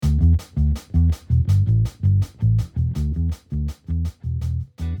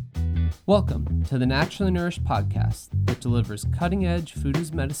Welcome to the Naturally Nourished podcast that delivers cutting-edge food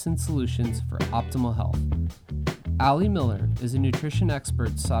as medicine solutions for optimal health. Ali Miller is a nutrition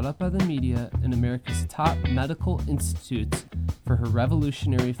expert sought out by the media and America's top medical institutes for her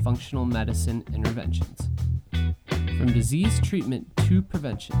revolutionary functional medicine interventions. From disease treatment to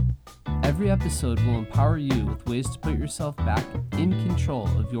prevention, every episode will empower you with ways to put yourself back in control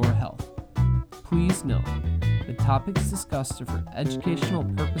of your health. Please note, the topics discussed are for educational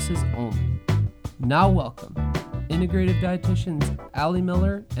purposes only. Now welcome, integrative dietitians Ali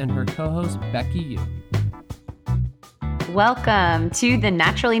Miller and her co-host Becky Yu. Welcome to the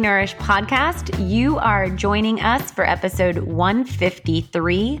Naturally Nourished podcast. You are joining us for episode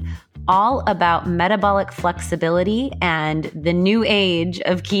 153, all about metabolic flexibility and the new age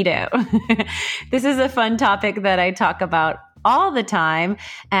of keto. This is a fun topic that I talk about all the time.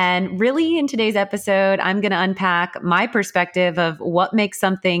 And really in today's episode, I'm going to unpack my perspective of what makes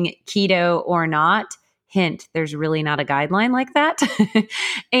something keto or not. Hint, there's really not a guideline like that.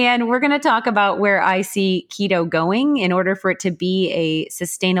 And we're going to talk about where I see keto going in order for it to be a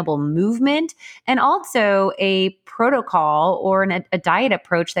sustainable movement and also a protocol or a diet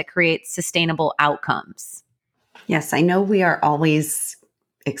approach that creates sustainable outcomes. Yes, I know we are always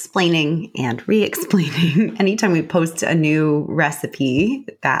explaining and re-explaining anytime we post a new recipe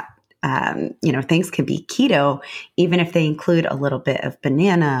that things can be keto, even if they include a little bit of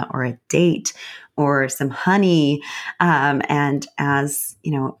banana or a date or some honey. And as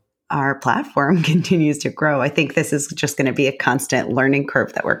our platform continues to grow, I think this is just going to be a constant learning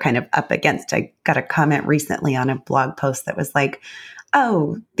curve that we're kind of up against. I got a comment recently on a blog post that was like,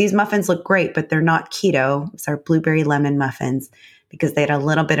 "Oh, these muffins look great, but they're not keto." It's our blueberry lemon muffins, because they had a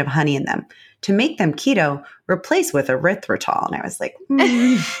little bit of honey in them. To make them keto, replace with erythritol. And I was like,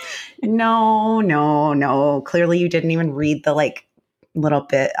 no. Clearly you didn't even read the little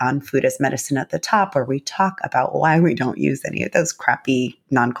bit on food as medicine at the top where we talk about why we don't use any of those crappy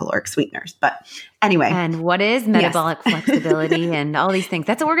non-caloric sweeteners. But anyway. And what is metabolic flexibility and all these things?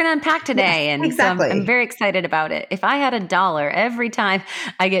 That's what we're going to unpack today. Yes, and exactly. So I'm very excited about it. If I had $1 every time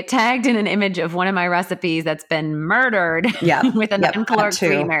I get tagged in an image of one of my recipes that's been murdered with a non-caloric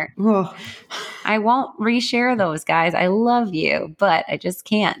sweetener, I won't reshare those, guys. I love you, but I just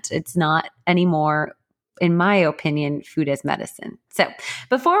can't. It's not anymore, in my opinion, food as medicine. So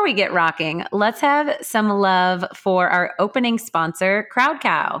before we get rocking, let's have some love for our opening sponsor, Crowd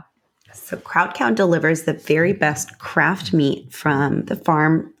Cow. So Crowd Cow delivers the very best craft meat from the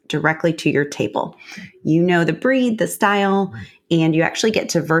farm directly to your table. You know the breed, the style, and you actually get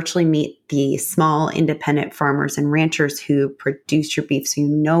to virtually meet the small independent farmers and ranchers who produce your beef, so you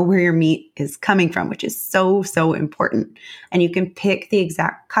know where your meat is coming from, which is so, so important. And you can pick the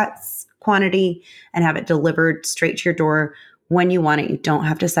exact cuts, quantity, and have it delivered straight to your door when you want it. You don't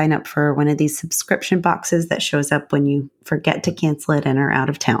have to sign up for one of these subscription boxes that shows up when you forget to cancel it and are out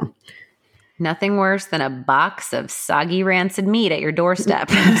of town. Nothing worse than a box of soggy, rancid meat at your doorstep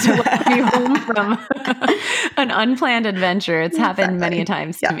to welcome you home from an unplanned adventure. It's happened many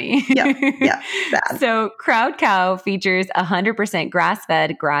times to me. Bad. So Crowd Cow features 100%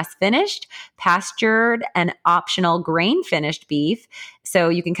 grass-fed, grass-finished, pastured, and optional grain-finished beef. So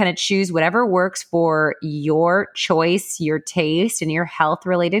you can kind of choose whatever works for your choice, your taste, and your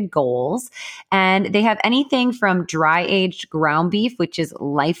health-related goals. And they have anything from dry-aged ground beef, which is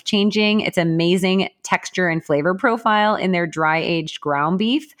life-changing. It's amazing texture and flavor profile in their dry-aged ground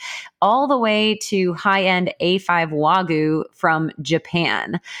beef, all the way to high-end A5 Wagyu from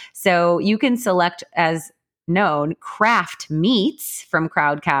Japan. So you can select, as known, craft meats from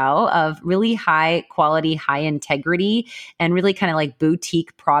Crowd Cow of really high quality, high integrity, and really kind of like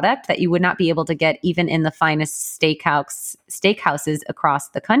boutique product that you would not be able to get even in the finest steakhouses across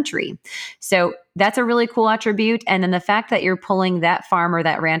the country. So that's a really cool attribute. And then the fact that you're pulling that farm or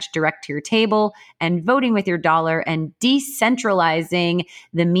that ranch direct to your table and voting with your dollar and decentralizing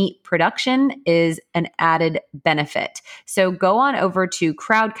the meat production is an added benefit. So go on over to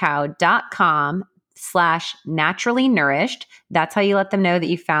crowdcow.com/naturally nourished. That's how you let them know that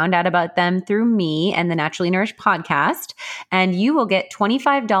you found out about them through me and the Naturally Nourished podcast. And you will get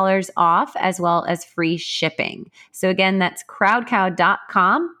 $25 off as well as free shipping. So again, that's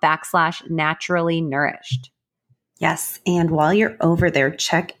crowdcow.com/naturally nourished. Yes. And while you're over there,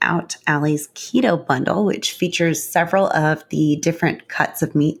 check out Ali's Keto Bundle, which features several of the different cuts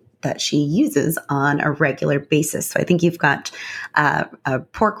of meat that she uses on a regular basis. So I think you've got a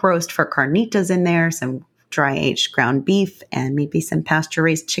pork roast for carnitas in there, some dry aged ground beef, and maybe some pasture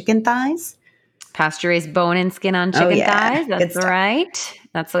raised chicken thighs. Pasture-raised bone and skin on chicken thighs. That's right.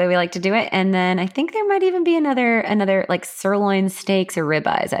 That's the way we like to do it. And then I think there might even be another like sirloin steaks or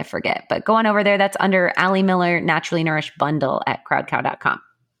ribeyes. I forget. But go on over there. That's under Allie Miller Naturally Nourished Bundle at crowdcow.com.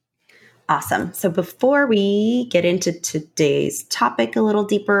 Awesome. So before we get into today's topic a little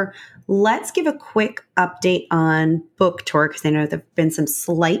deeper, let's give a quick update on book tour, because I know there have been some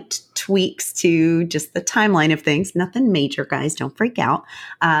slight tweaks to just the timeline of things. Nothing major, guys. Don't freak out.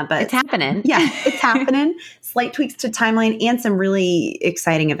 But it's happening. Yeah, it's happening. Slight tweaks to timeline and some really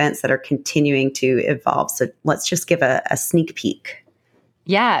exciting events that are continuing to evolve. So let's just give a sneak peek.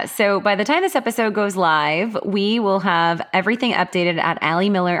 Yeah. So by the time this episode goes live, we will have everything updated at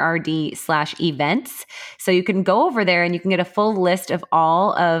AllieMillerRD/events. So you can go over there and you can get a full list of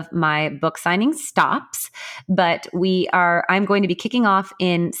all of my book signing stops. But I'm going to be kicking off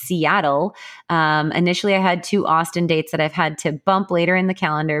in Seattle. Initially, I had 2 Austin dates that I've had to bump later in the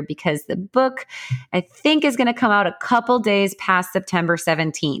calendar because the book, I think, is going to come out a couple days past September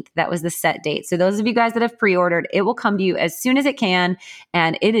 17th. That was the set date. So those of you guys that have pre-ordered, it will come to you as soon as it can.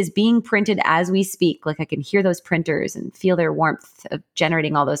 And it is being printed as we speak. Like I can hear those printers and feel their warmth of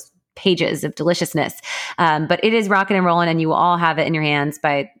generating all those pages of deliciousness. But it is rocking and rolling, and you will all have it in your hands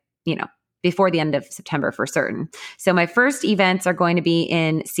by, before the end of September for certain. So my first events are going to be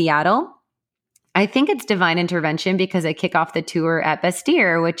in Seattle. I think it's divine intervention because I kick off the tour at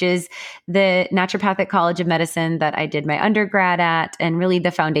Bastyr, which is the Naturopathic College of Medicine that I did my undergrad at, and really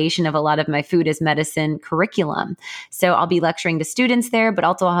the foundation of a lot of my food as medicine curriculum. So I'll be lecturing to students there, but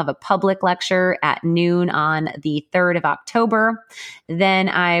also I'll have a public lecture at noon on the 3rd of October. Then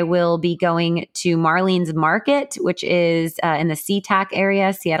I will be going to Marlene's Market, which is in the SeaTac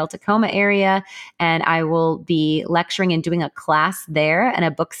area, Seattle-Tacoma area, and I will be lecturing and doing a class there and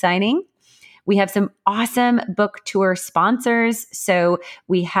a book signing. We have some awesome book tour sponsors. So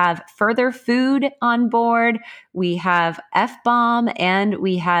we have Further Food on board, we have F-Bomb, and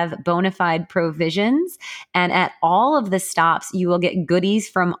we have Bonafide Provisions. And at all of the stops, you will get goodies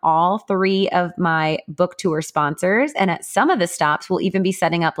from all 3 of my book tour sponsors. And at some of the stops, we'll even be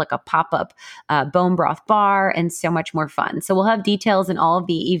setting up like a pop-up bone broth bar and so much more fun. So we'll have details in all of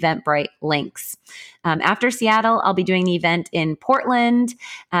the Eventbrite links. After Seattle, I'll be doing the event in Portland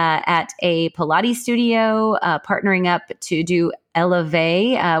at a Pilates studio, partnering up to do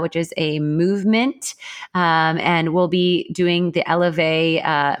Elevate, which is a movement. And we'll be doing the Elevate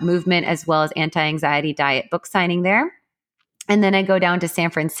movement as well as anti-anxiety diet book signing there. And then I go down to San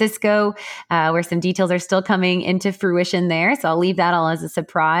Francisco, where some details are still coming into fruition there. So I'll leave that all as a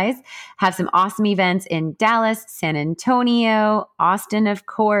surprise. Have some awesome events in Dallas, San Antonio, Austin, of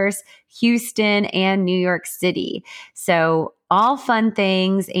course, Houston, and New York City. So all fun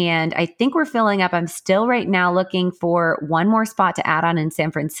things. And I think we're filling up. I'm still right now looking for one more spot to add on in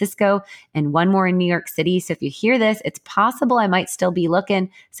San Francisco and one more in New York City. So if you hear this, it's possible I might still be looking.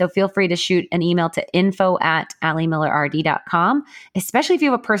 So feel free to shoot an email to info@alliemillerrd.com, especially if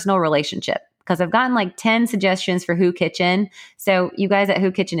you have a personal relationship, because I've gotten like 10 suggestions for Who Kitchen. So you guys at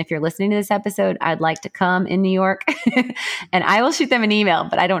Who Kitchen, if you're listening to this episode, I'd like to come in New York and I will shoot them an email,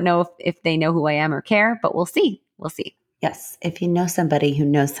 but I don't know if they know who I am or care, but we'll see. We'll see. Yes. If you know somebody who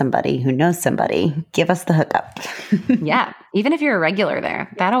knows somebody who knows somebody, give us the hookup. Yeah. Even if you're a regular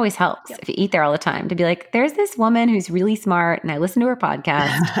there, that always helps. If you eat there all the time, to be like, there's this woman who's really smart and I listen to her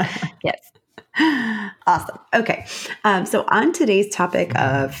podcast. Yes. Awesome. Okay. So on today's topic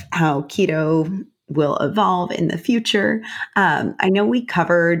of how keto will evolve in the future, I know we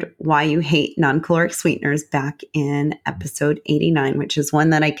covered why you hate non-caloric sweeteners back in episode 89, which is one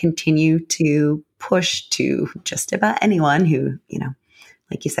that I continue to push to just about anyone who,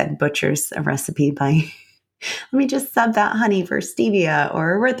 like you said, butchers a recipe by, let me just sub that honey for stevia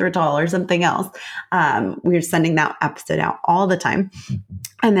or erythritol or something else. We're sending that episode out all the time.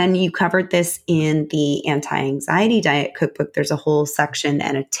 And then you covered this in the anti-anxiety diet cookbook. There's a whole section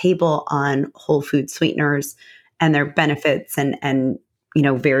and a table on whole food sweeteners and their benefits and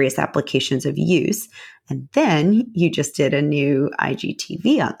various applications of use. And then you just did a new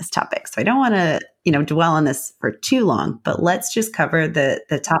IGTV on this topic. So I don't want to, dwell on this for too long, but let's just cover the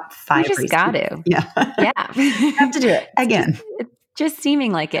top 5 reasons. You just got to. Yeah. Yeah. Have to do it again. It's just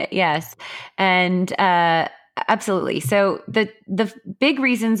seeming like it. Yes. And, absolutely. So the big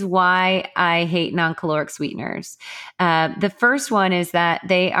reasons why I hate non-caloric sweeteners. The first one is that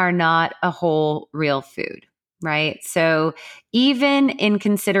they are not a whole real food. right? So even in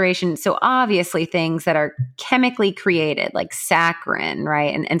consideration, so obviously things that are chemically created like saccharin,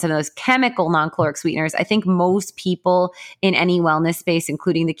 right? And some of those chemical non-caloric sweeteners, I think most people in any wellness space,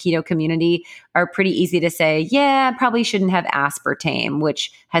 including the keto community, are pretty easy to say, yeah, probably shouldn't have aspartame,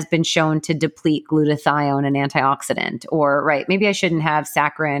 which has been shown to deplete glutathione, an antioxidant, or right, maybe I shouldn't have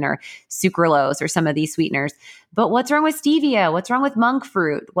saccharin or sucralose or some of these sweeteners. But what's wrong with stevia? What's wrong with monk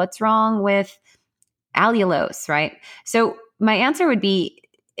fruit? What's wrong with allulose, right? So my answer would be,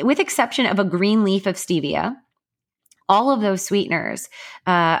 with exception of a green leaf of stevia, all of those sweeteners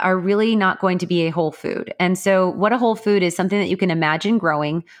are really not going to be a whole food. And so what a whole food is, something that you can imagine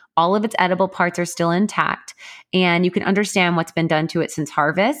growing. All of its edible parts are still intact, and you can understand what's been done to it since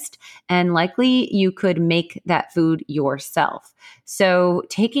harvest, and likely you could make that food yourself. So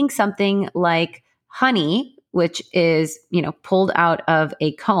taking something like honey, which is, pulled out of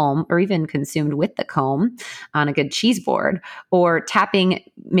a comb or even consumed with the comb on a good cheese board, or tapping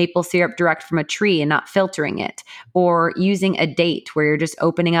maple syrup direct from a tree and not filtering it, or using a date where you're just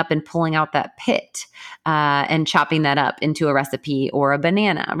opening up and pulling out that pit and chopping that up into a recipe, or a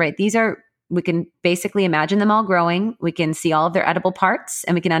banana, right? We can basically imagine them all growing. We can see all of their edible parts,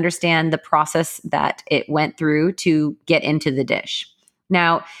 and we can understand the process that it went through to get into the dish.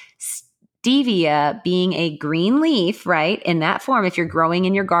 Now, stevia being a green leaf, right, in that form, if you're growing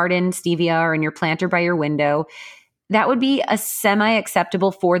in your garden stevia or in your planter by your window, that would be a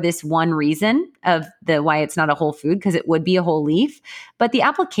semi-acceptable for this one reason of the why it's not a whole food, because it would be a whole leaf. But the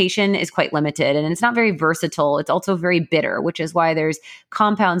application is quite limited, and it's not very versatile. It's also very bitter, which is why there's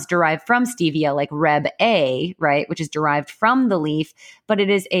compounds derived from stevia like Reb A, right, which is derived from the leaf, but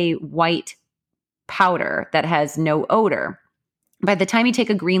it is a white powder that has no odor. By the time you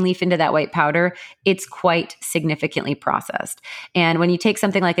take a green leaf into that white powder, it's quite significantly processed. And when you take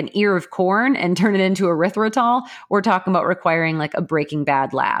something like an ear of corn and turn it into erythritol, we're talking about requiring like a Breaking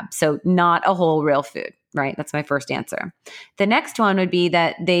Bad lab. So not a whole real food, right? That's my first answer. The next one would be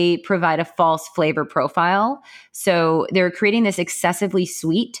that they provide a false flavor profile. So they're creating this excessively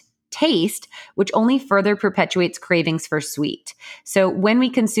sweet taste, which only further perpetuates cravings for sweet. So when we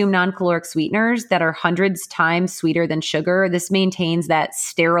consume non-caloric sweeteners that are hundreds times sweeter than sugar, this maintains that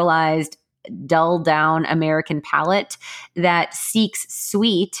sterilized, dulled down American palate that seeks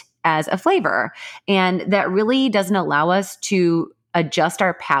sweet as a flavor. And that really doesn't allow us to adjust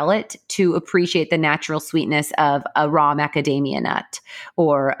our palate to appreciate the natural sweetness of a raw macadamia nut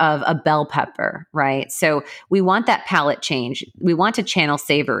or of a bell pepper, right? So we want that palate change. We want to channel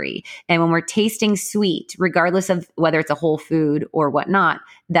savory. And when we're tasting sweet, regardless of whether it's a whole food or whatnot,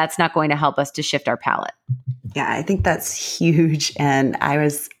 that's not going to help us to shift our palate. Yeah, I think that's huge. And I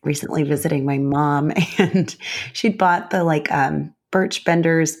was recently visiting my mom, and she'd bought the Birch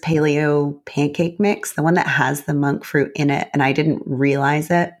Bender's paleo pancake mix, the one that has the monk fruit in it. And I didn't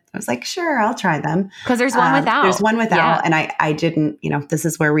realize it. I was like, sure, I'll try them. Because there's one without. There's one without. Yeah. And I didn't, this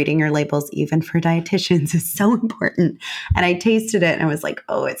is where reading your labels, even for dietitians, is so important. And I tasted it and I was like,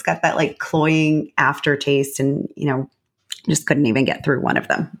 oh, it's got that like cloying aftertaste, and, just couldn't even get through one of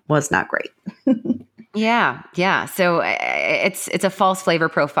them. Was not great. Yeah. Yeah. So it's a false flavor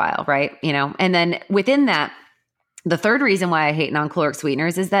profile, right? And then within that, the third reason why I hate non-caloric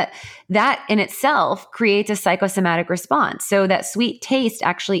sweeteners is that in itself creates a psychosomatic response. So that sweet taste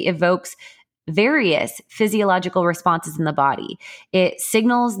actually evokes various physiological responses in the body. It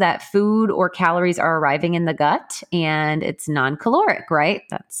signals that food or calories are arriving in the gut, and it's non-caloric, right?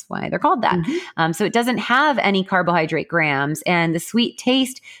 That's why they're called that. Mm-hmm. So it doesn't have any carbohydrate grams, and the sweet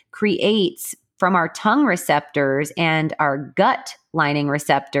taste creates from our tongue receptors and our gut lining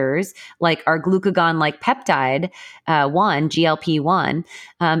receptors, like our glucagon-like peptide 1, GLP-1,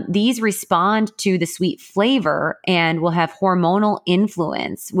 these respond to the sweet flavor and will have hormonal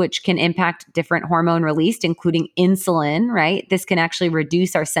influence, which can impact different hormone released, including insulin, right? This can actually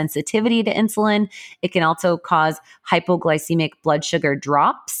reduce our sensitivity to insulin. It can also cause hypoglycemic blood sugar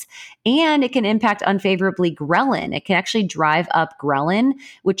drops, and it can impact unfavorably ghrelin. It can actually drive up ghrelin,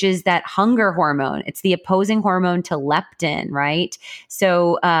 which is that hunger hormone. It's the opposing hormone to leptin, right?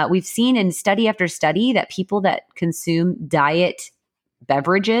 So we've seen in study after study that people that consume diet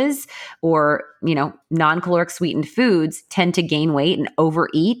beverages or, non-caloric sweetened foods tend to gain weight and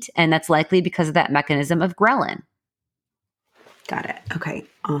overeat. And that's likely because of that mechanism of ghrelin. Got it. Okay.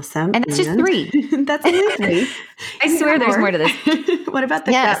 Awesome. And that's just 3. That's only 3. I swear there's more to this. What about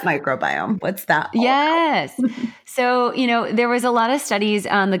the gut microbiome? What's that? Yes. So, there was a lot of studies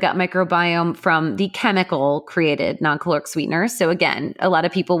on the gut microbiome from the chemical created non-caloric sweeteners. So again, a lot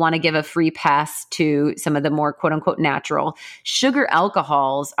of people want to give a free pass to some of the more quote unquote natural. Sugar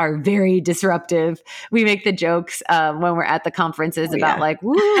alcohols are very disruptive. We make the jokes when we're at the conferences about like,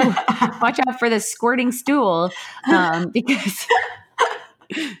 woo, watch out for the squirting stool because,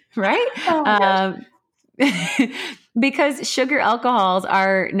 right? Oh, because sugar alcohols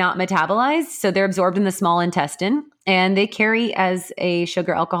are not metabolized, so they're absorbed in the small intestine, and they carry as a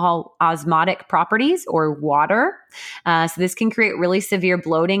sugar alcohol osmotic properties or water. So this can create really severe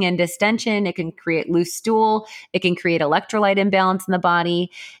bloating and distension. It can create loose stool. It can create electrolyte imbalance in the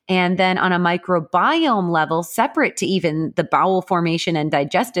body. And then on a microbiome level, separate to even the bowel formation and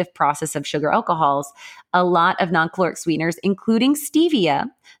digestive process of sugar alcohols, a lot of non-caloric sweeteners, including stevia,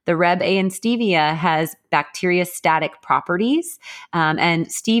 the Reb A in stevia has bacteriostatic properties. And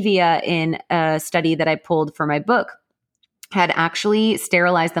stevia, in a study that I pulled for my book, had actually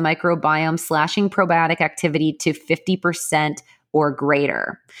sterilized the microbiome, slashing probiotic activity to 50% or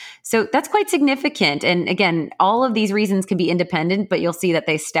greater. So that's quite significant. And again, all of these reasons can be independent, but you'll see that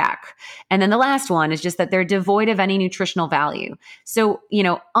they stack. And then the last one is just that they're devoid of any nutritional value. So,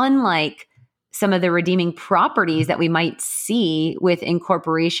 unlike some of the redeeming properties that we might see with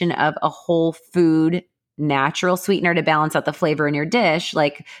incorporation of a whole food natural sweetener to balance out the flavor in your dish,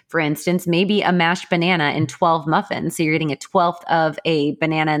 like for instance, maybe a mashed banana in 12 muffins. So you're getting a 12th of a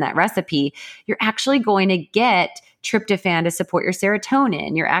banana in that recipe. You're actually going to get tryptophan to support your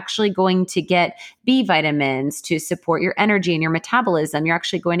serotonin. You're actually going to get B vitamins to support your energy and your metabolism. You're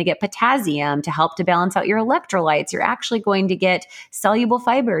actually going to get potassium to help to balance out your electrolytes. You're actually going to get soluble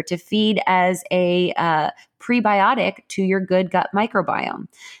fiber to feed as a prebiotic to your good gut microbiome.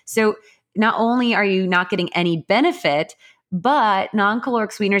 So not only are you not getting any benefit, but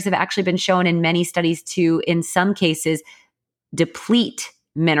non-caloric sweeteners have actually been shown in many studies to, in some cases, deplete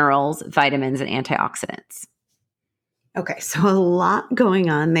minerals, vitamins, and antioxidants. Okay, so a lot going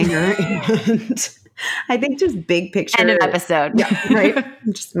on there. And I think just big picture. End of episode. Yeah, right?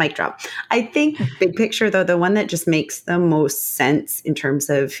 Just mic drop. I think big picture, though, the one that just makes the most sense in terms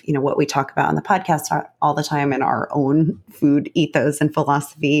of, what we talk about on the podcast all the time in our own food ethos and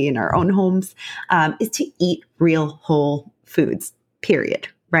philosophy in our own homes, is to eat real whole foods, period,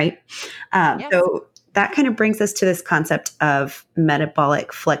 right? Yes. So that kind of brings us to this concept of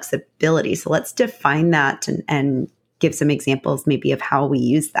metabolic flexibility. So let's define that and give some examples maybe of how we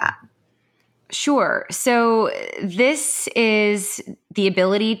use that. Sure. So this is the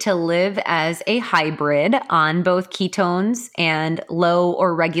ability to live as a hybrid on both ketones and low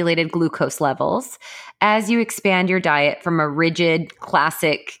or regulated glucose levels as you expand your diet from a rigid,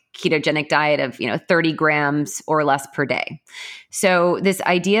 classic ketogenic diet of 30 grams or less per day. So this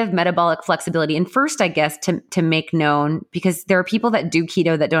idea of metabolic flexibility, and first, I guess, to make known, because there are people that do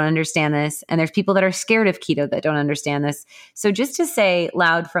keto that don't understand this, and there's people that are scared of keto that don't understand this. So just to say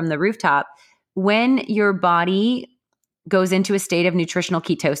loud from the rooftop, when your body goes into a state of nutritional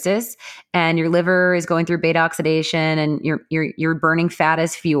ketosis and your liver is going through beta oxidation and you're burning fat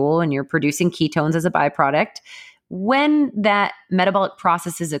as fuel and you're producing ketones as a byproduct, when that metabolic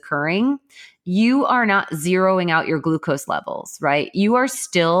process is occurring, you are not zeroing out your glucose levels, right? You are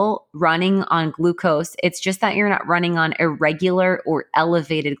still running on glucose. It's just that you're not running on irregular or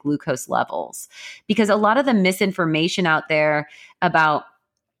elevated glucose levels. Because a lot of the misinformation out there about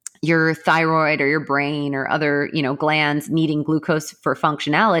your thyroid or your brain or other, glands needing glucose for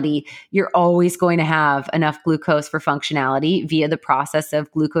functionality, you're always going to have enough glucose for functionality via the process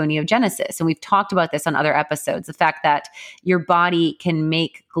of gluconeogenesis. And we've talked about this on other episodes, the fact that your body can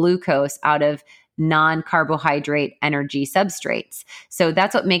make glucose out of non-carbohydrate energy substrates. So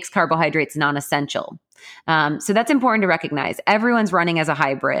that's what makes carbohydrates non-essential. So that's important to recognize. Everyone's running as a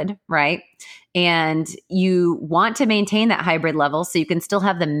hybrid, right? And you want to maintain that hybrid level so you can still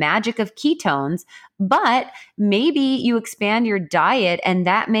have the magic of ketones, but maybe you expand your diet and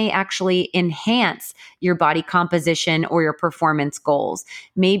that may actually enhance your body composition or your performance goals.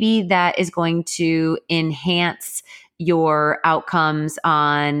 Maybe that is going to enhance your outcomes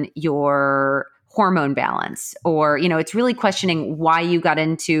on your hormone balance, or, it's really questioning why you got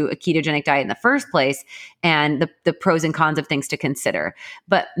into a ketogenic diet in the first place and the pros and cons of things to consider.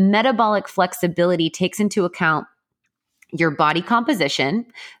 But metabolic flexibility takes into account your body composition.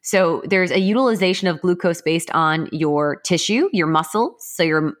 So there's a utilization of glucose based on your tissue, your muscle.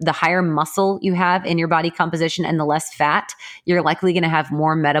 So the higher muscle you have in your body composition and the less fat, you're likely going to have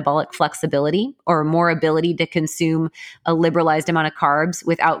more metabolic flexibility or more ability to consume a liberalized amount of carbs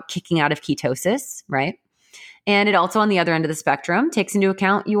without kicking out of ketosis, right? And it also, on the other end of the spectrum, takes into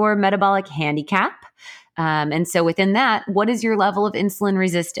account your metabolic handicap. And so within that, what is your level of insulin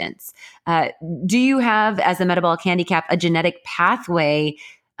resistance? Do you have, as a metabolic handicap, a genetic pathway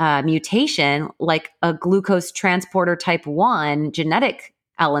mutation like a glucose transporter type 1 genetic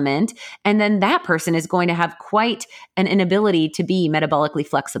element? And then that person is going to have quite an inability to be metabolically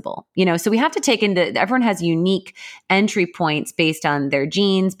flexible. So we have to take into, everyone has unique entry points based on their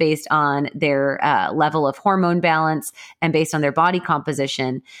genes, based on their level of hormone balance, and based on their body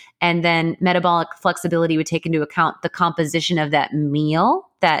composition. And then metabolic flexibility would take into account the composition of that meal,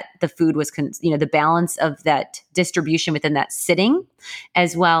 that the food was, the balance of that distribution within that sitting,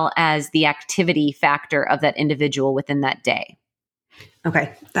 as well as the activity factor of that individual within that day.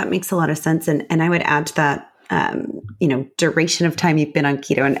 Okay, that makes a lot of sense. And I would add to that, duration of time you've been on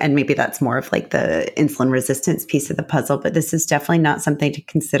keto, and maybe that's more of like the insulin resistance piece of the puzzle, but this is definitely not something to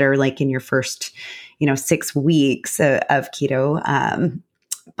consider like in your first, 6 weeks of keto,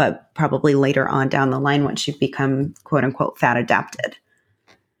 but probably later on down the line once you've become quote unquote fat adapted.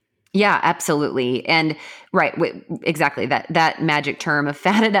 Yeah, absolutely. And right, exactly that magic term of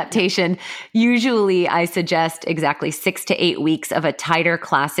fat adaptation. Usually I suggest exactly 6 to 8 weeks of a tighter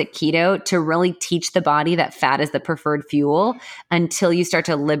classic keto to really teach the body that fat is the preferred fuel until you start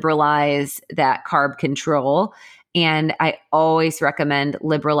to liberalize that carb control. And I always recommend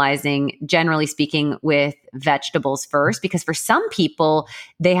liberalizing, generally speaking, with vegetables first, because for some people,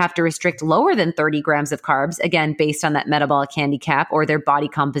 they have to restrict lower than 30 grams of carbs, again, based on that metabolic handicap or their body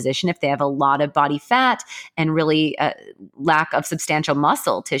composition. If they have a lot of body fat and really lack of substantial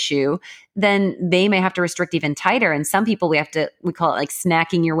muscle tissue, then they may have to restrict even tighter. And some people, we call it like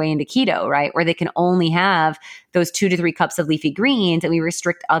snacking your way into keto, right? Where they can only have those 2 to 3 cups of leafy greens, and we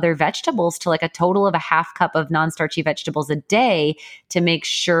restrict other vegetables to like a total of a half cup of non-starchy vegetables a day to make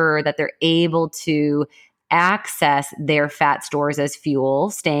sure that they're able to access their fat stores as fuel,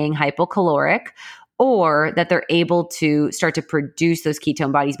 staying hypocaloric, or that they're able to start to produce those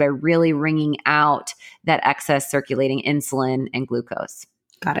ketone bodies by really wringing out that excess circulating insulin and glucose.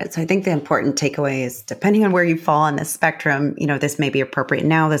 Got it. So I think the important takeaway is, depending on where you fall on the spectrum, this may be appropriate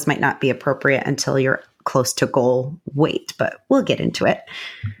now, this might not be appropriate until you're close to goal weight, but we'll get into it.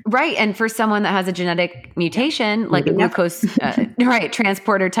 Right. And for someone that has a genetic mutation, like a glucose,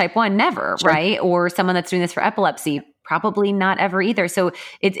 transporter type 1, never, sure. Right? Or someone that's doing this for epilepsy, probably not ever either. So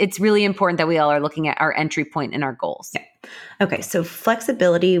it's really important that we all are looking at our entry point and our goals. Okay. So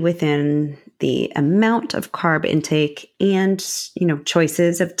flexibility within the amount of carb intake and,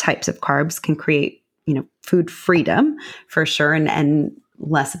 choices of types of carbs can create, food freedom for sure. And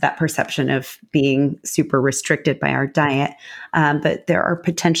less of that perception of being super restricted by our diet. But there are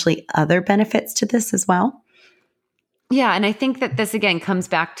potentially other benefits to this as well. Yeah. And I think that this, again, comes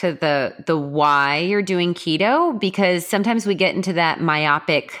back to the why you're doing keto, because sometimes we get into that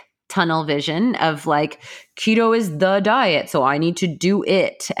myopic tunnel vision of like, keto is the diet, so I need to do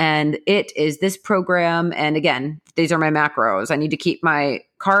it. And it is this program. And again, these are my macros. I need to keep my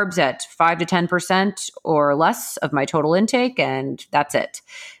carbs at 5 to 10% or less of my total intake, and that's it.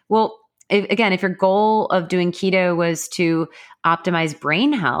 Well, if your goal of doing keto was to optimize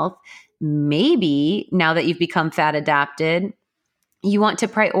brain health, maybe now that you've become fat adapted, you want to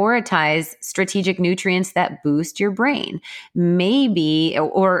prioritize strategic nutrients that boost your brain, maybe,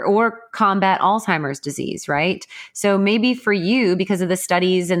 or combat Alzheimer's disease, right? So maybe for you, because of the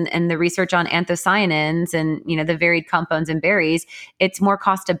studies and the research on anthocyanins and, the varied compounds in berries, it's more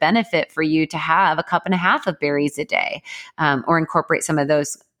cost to benefit for you to have a cup and a half of berries a day, or incorporate some of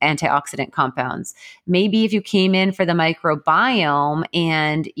those antioxidant compounds. Maybe if you came in for the microbiome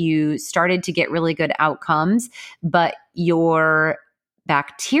and you started to get really good outcomes, but your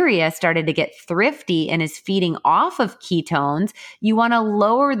bacteria started to get thrifty and is feeding off of ketones, you want to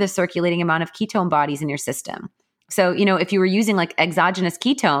lower the circulating amount of ketone bodies in your system. So, if you were using like exogenous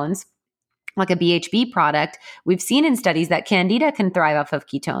ketones, like a BHB product, we've seen in studies that Candida can thrive off of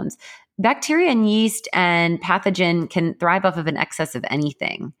ketones. Bacteria and yeast and pathogen can thrive off of an excess of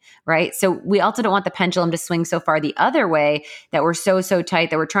anything, right? So we also don't want the pendulum to swing so far the other way that we're so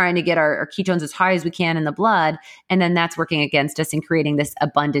tight that we're trying to get our ketones as high as we can in the blood. And then that's working against us and creating this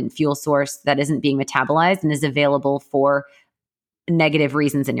abundant fuel source that isn't being metabolized and is available for negative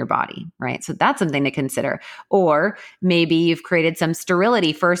reasons in your body, right? So that's something to consider. Or maybe you've created some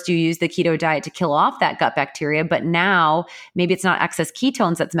sterility. First, you use the keto diet to kill off that gut bacteria, but now maybe it's not excess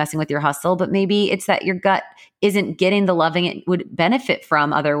ketones that's messing with your hustle, but maybe it's that your gut isn't getting the loving it would benefit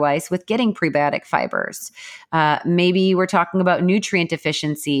from otherwise with getting prebiotic fibers. Maybe we're talking about nutrient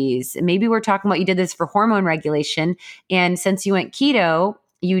deficiencies. Maybe we're talking about you did this for hormone regulation. And since you went keto,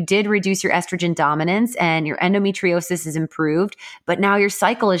 you did reduce your estrogen dominance and your endometriosis is improved, but now your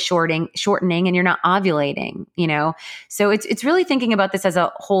cycle is shortening and you're not ovulating, So it's really thinking about this as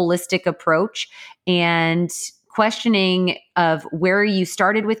a holistic approach and questioning of where you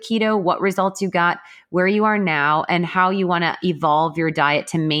started with keto, what results you got, where you are now, and how you want to evolve your diet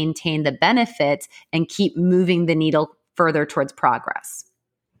to maintain the benefits and keep moving the needle further towards progress.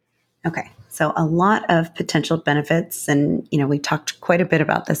 Okay. So a lot of potential benefits. And, we talked quite a bit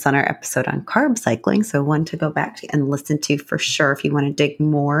about this on our episode on carb cycling. So one to go back to and listen to for sure if you want to dig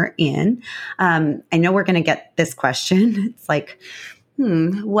more in. I know we're going to get this question. It's like,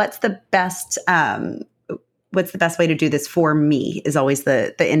 what's the best way to do this for me is always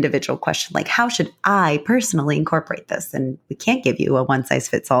the individual question. Like, how should I personally incorporate this? And we can't give you a one size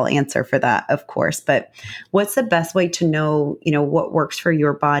fits all answer for that, of course, but what's the best way to know, what works for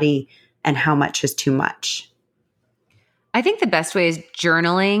your body and how much is too much? I think the best way is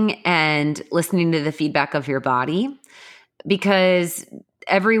journaling and listening to the feedback of your body, because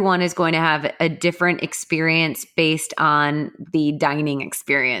everyone is going to have a different experience based on the dining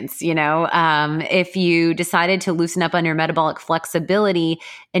experience. If you decided to loosen up on your metabolic flexibility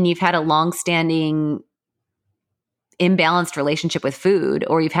and you've had a longstanding imbalanced relationship with food,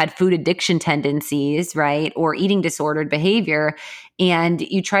 or you've had food addiction tendencies, right? Or eating disordered behavior, and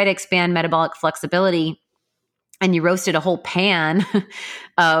you try to expand metabolic flexibility and you roasted a whole pan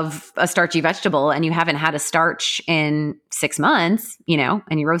of a starchy vegetable and you haven't had a starch in 6 months,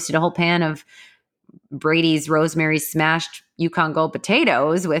 and you roasted a whole pan of Brady's rosemary smashed Yukon Gold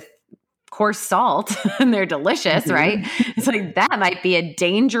potatoes with coarse salt and they're delicious, right? It's like that might be a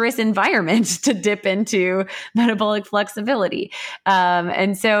dangerous environment to dip into metabolic flexibility.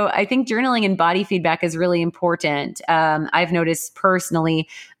 And so I think journaling and body feedback is really important. I've noticed personally,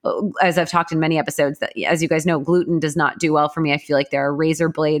 as I've talked in many episodes, that as you guys know, gluten does not do well for me. I feel like there are razor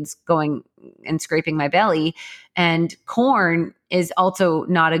blades going and scraping my belly. And corn is also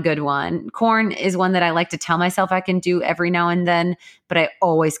not a good one. Corn is one that I like to tell myself I can do every now and then, but I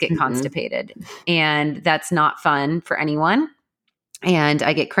always get constipated. And that's not fun for anyone. And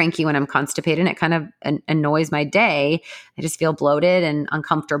I get cranky when I'm constipated and it kind of annoys my day. I just feel bloated and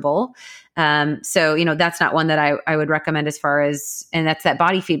uncomfortable. So, that's not one that I would recommend as far as, and that's that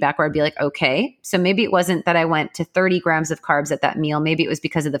body feedback where I'd be like, okay, so maybe it wasn't that I went to 30 grams of carbs at that meal. Maybe it was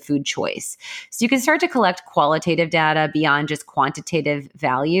because of the food choice. So you can start to collect qualitative data beyond just quantitative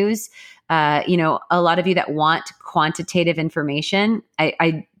values. A lot of you that want quantitative information,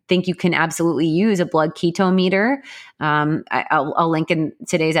 I think you can absolutely use a blood ketone meter. I'll link in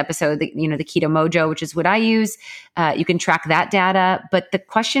today's episode, the Keto Mojo, which is what I use. You can track that data. But the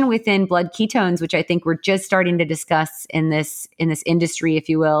question within blood ketones, which I think we're just starting to discuss in this industry, if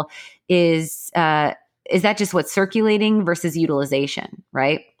you will, is that just what's circulating versus utilization,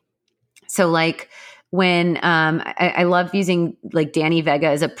 right? So like when I love using like Danny Vega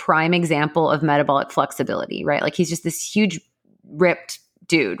as a prime example of metabolic flexibility, right? Like he's just this huge ripped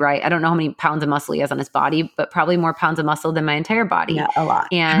dude, right? I don't know how many pounds of muscle he has on his body, but probably more pounds of muscle than my entire body. Yeah, a lot.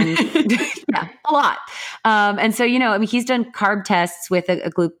 And yeah, a lot. And so, he's done carb tests with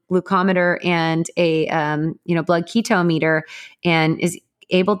a glucometer and a, blood ketone meter, and is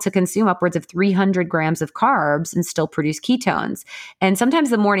able to consume upwards of 300 grams of carbs and still produce ketones. And sometimes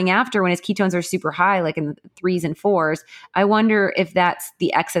the morning after, when his ketones are super high, like in the 3s and 4s, I wonder if that's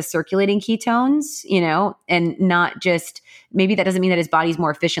the excess circulating ketones, and not just, maybe that doesn't mean that his body's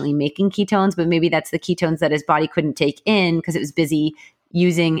more efficiently making ketones, but maybe that's the ketones that his body couldn't take in because it was busy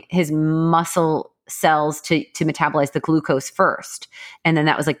using his muscle cells to metabolize the glucose first. And then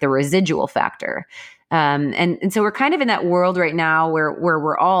that was like the residual factor. And so we're kind of in that world right now where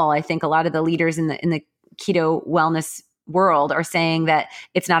we're all, I think a lot of the leaders in the keto wellness world are saying that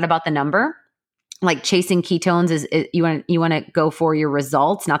it's not about the number. Like chasing ketones is you want to go for your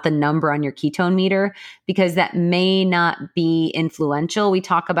results, not the number on your ketone meter, because that may not be influential. We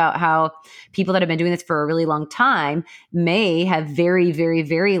talk about how people that have been doing this for a really long time may have very, very,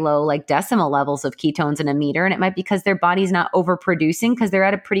 very low, like decimal levels of ketones in a meter. And it might be because their body's not overproducing because they're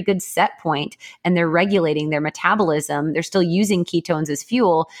at a pretty good set point and they're regulating their metabolism. They're still using ketones as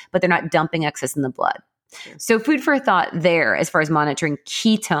fuel, but they're not dumping excess in the blood. So food for thought there as far as monitoring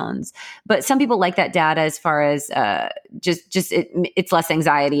ketones, but some people like that data as far as it's less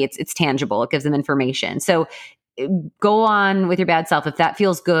anxiety. It's tangible. It gives them information. So go on with your bad self. If that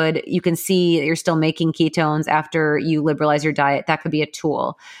feels good, you can see that you're still making ketones after you liberalize your diet. That could be a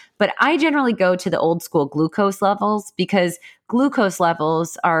tool. But I generally go to the old school glucose levels because glucose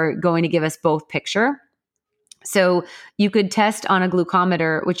levels are going to give us both picture. So you could test on a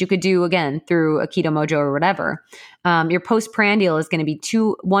glucometer, which you could do again through a Keto Mojo or whatever. Your postprandial is going to be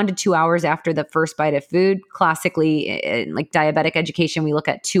 1 to 2 hours after the first bite of food. Classically, in like diabetic education, we look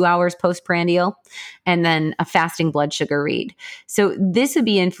at 2 hours postprandial, and then a fasting blood sugar read. So this would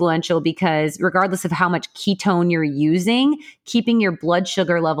be influential because regardless of how much ketone you're using, keeping your blood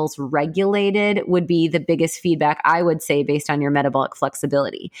sugar levels regulated would be the biggest feedback, I would say, based on your metabolic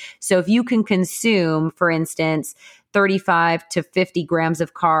flexibility. So if you can consume, for instance, 35 to 50 grams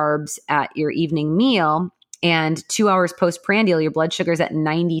of carbs at your evening meal, and 2 hours postprandial, your blood sugar is at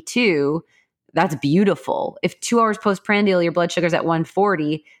 92, that's beautiful. If 2 hours postprandial, your blood sugar is at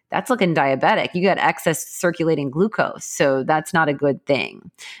 140, that's looking diabetic. You got excess circulating glucose. So that's not a good thing.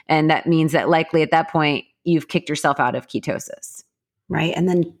 And that means that likely at that point, you've kicked yourself out of ketosis. Right. And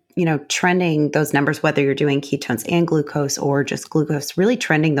then, trending those numbers, whether you're doing ketones and glucose or just glucose, really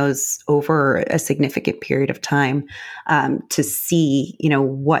trending those over a significant period of time to see,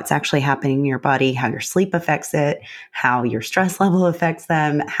 what's actually happening in your body, how your sleep affects it, how your stress level affects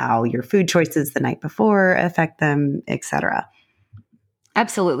them, how your food choices the night before affect them, et cetera.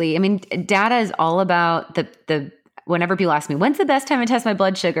 Absolutely. I mean, data is all about the whenever people ask me, when's the best time to test my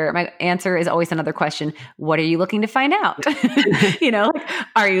blood sugar? My answer is always another question. What are you looking to find out?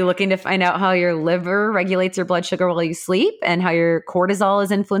 Are you looking to find out how your liver regulates your blood sugar while you sleep and how your cortisol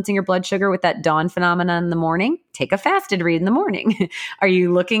is influencing your blood sugar with that dawn phenomenon in the morning? Take a fasted read in the morning. Are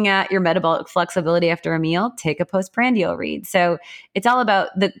you looking at your metabolic flexibility after a meal? Take a postprandial read. So it's all about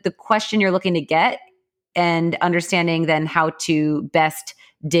the question you're looking to get and understanding then how to best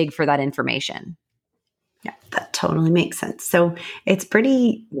dig for that information. Yeah, that totally makes sense. So it's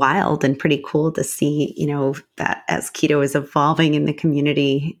pretty wild and pretty cool to see, that as keto is evolving in the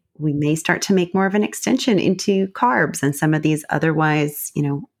community, we may start to make more of an extension into carbs and some of these otherwise,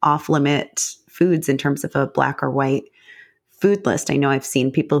 off limit foods in terms of a black or white food list. I know I've seen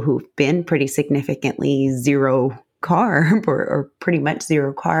people who've been pretty significantly zero carb or pretty much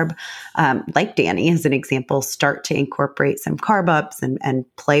zero carb, like Danny as an example, start to incorporate some carb ups and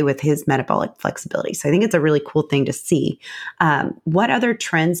play with his metabolic flexibility. So I think it's a really cool thing to see. What other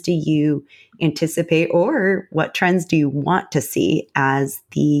trends do you anticipate, or what trends do you want to see as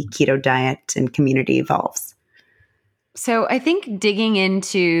the keto diet and community evolves? So I think digging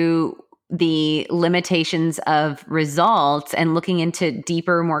into the limitations of results and looking into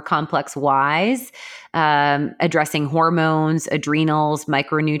deeper, more complex whys, addressing hormones, adrenals,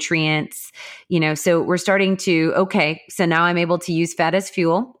 micronutrients, so we're starting to, so now I'm able to use fat as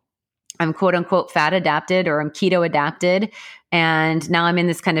fuel. I'm quote unquote fat adapted, or I'm keto adapted. And now I'm in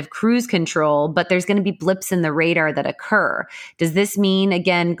this kind of cruise control, but there's going to be blips in the radar that occur. Does this mean,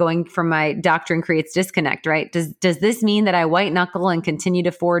 again, going from my doctrine creates disconnect, right? Does this mean that I white knuckle and continue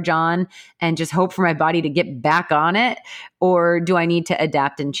to forge on and just hope for my body to get back on it? Or do I need to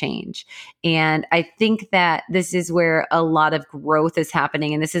adapt and change? And I think that this is where a lot of growth is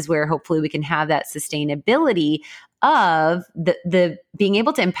happening. And this is where hopefully we can have that sustainability of the being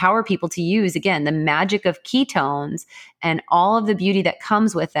able to empower people to use, again, the magic of ketones and all of the beauty that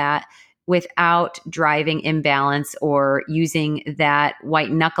comes with that without driving imbalance or using that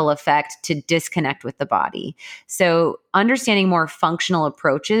white knuckle effect to disconnect with the body. So understanding more functional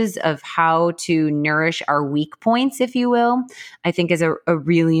approaches of how to nourish our weak points, if you will, I think is a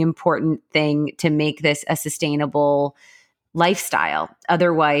really important thing to make this a sustainable lifestyle.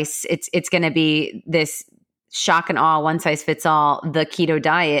 Otherwise, it's going to be this shock and awe, one size fits all, the keto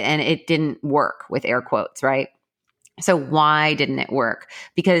diet, and it didn't work, with air quotes, right? So why didn't it work?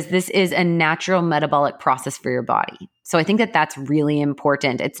 Because this is a natural metabolic process for your body. So I think that that's really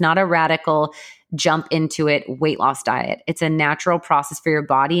important. It's not a radical jump into it weight loss diet. It's a natural process for your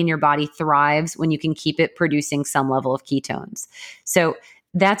body, and your body thrives when you can keep it producing some level of ketones. So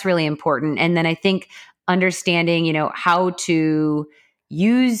that's really important. And then I think understanding, how to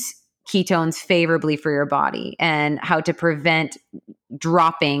use ketones favorably for your body and how to prevent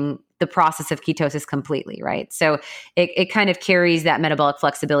dropping the process of ketosis completely, right? So it kind of carries that metabolic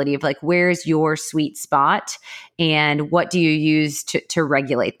flexibility of like, where's your sweet spot and what do you use to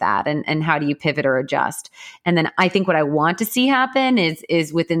regulate that, and how do you pivot or adjust? And then I think what I want to see happen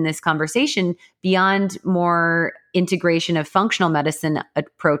is within this conversation, beyond more integration of functional medicine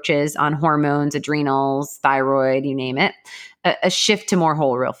approaches on hormones, adrenals, thyroid, you name it, a shift to more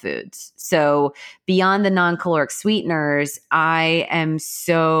whole real foods. So beyond the non-caloric sweeteners, I am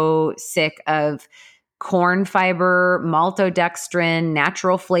so sick of corn fiber, maltodextrin,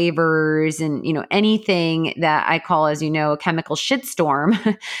 natural flavors, and, anything that I call, as you know, a chemical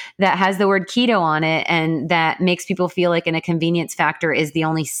shitstorm that has the word keto on it and that makes people feel like a convenience factor is the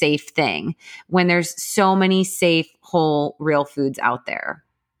only safe thing when there's so many safe, whole, real foods out there.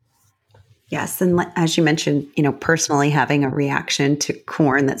 Yes. And as you mentioned, personally having a reaction to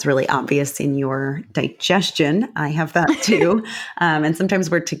corn that's really obvious in your digestion. I have that too. And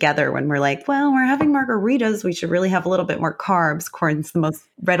sometimes we're together when we're like, well, we're having margaritas. We should really have a little bit more carbs. Corn's the most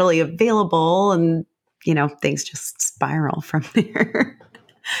readily available. And, things just spiral from there.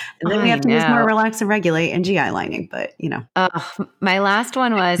 And then we have to use more relax and regulate and GI lining. But, my last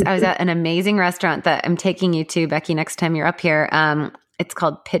one was I was at an amazing restaurant that I'm taking you to, Becky, next time you're up here. It's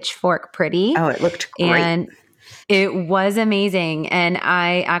called Pitchfork Pretty. Oh, it looked great. And it was amazing. And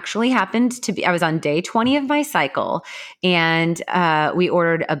I actually happened to be, I was on day 20 of my cycle, and we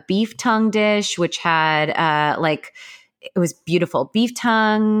ordered a beef tongue dish, which had it was beautiful. Beef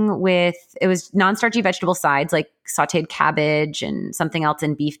tongue with, it was non-starchy vegetable sides, like sauteed cabbage and something else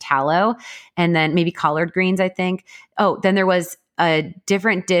in beef tallow, and then maybe collard greens, I think. Oh, then there was a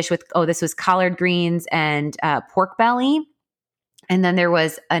different dish with, this was collard greens and pork belly. And then there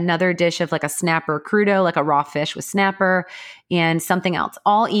was another dish of like a snapper crudo, like a raw fish with snapper, and something else,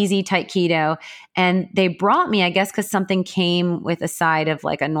 all easy, tight keto. And they brought me, I guess, because something came with a side of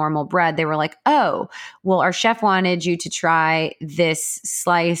like a normal bread. They were like, oh, well, our chef wanted you to try this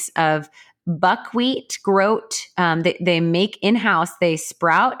slice of buckwheat groat. They make in-house, they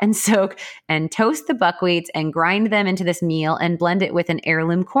sprout and soak and toast the buckwheats and grind them into this meal and blend it with an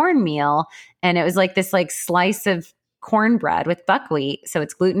heirloom cornmeal. And it was like this like slice of cornbread with buckwheat. So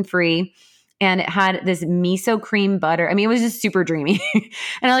it's gluten-free. And it had this miso cream butter. I mean, it was just super dreamy.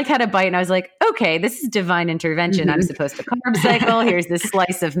 And I had a bite and I was like, okay, this is divine intervention. I'm supposed to carb cycle. Here's this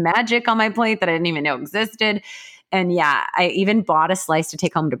slice of magic on my plate that I didn't even know existed. And yeah, I even bought a slice to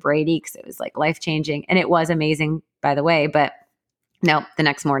take home to Brady because it was like life-changing. And it was amazing, by the way. But no, the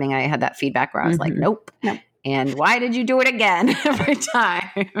next morning I had that feedback where I was like, nope. And why did you do it again every time?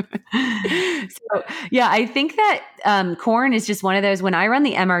 So yeah, I think that corn is just one of those, when I run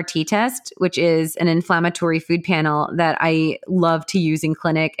the MRT test, which is an inflammatory food panel that I love to use in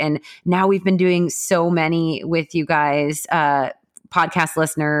clinic. And now we've been doing so many with you guys, podcast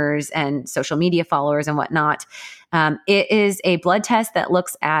listeners and social media followers and whatnot. It is a blood test that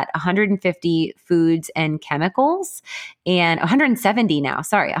looks at 150 foods and chemicals, and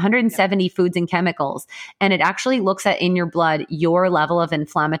 170 foods and chemicals. And it actually looks at in your blood your level of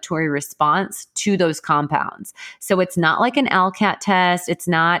inflammatory response to those compounds. So it's not like an LCAT test. It's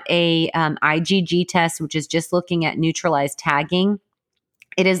not a IgG test, which is just looking at neutralized tagging.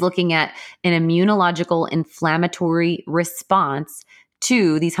 It is looking at an immunological inflammatory response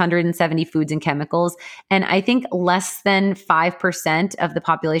to these 170 foods and chemicals. And I think less than 5% of the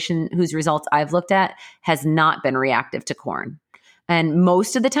population whose results I've looked at has not been reactive to corn. And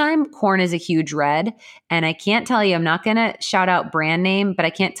most of the time, corn is a huge red. And I can't tell you, I'm not going to shout out brand name, but I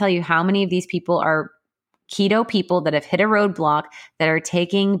can't tell you how many of these people are keto people that have hit a roadblock that are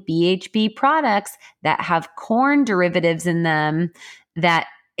taking BHB products that have corn derivatives in them, that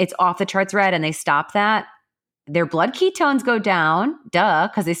it's off the charts red, and they stop that. Their blood ketones go down,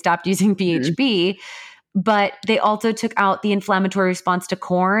 because they stopped using BHB, but they also took out the inflammatory response to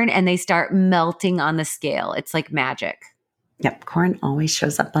corn and they start melting on the scale. It's like magic. Yep. Corn always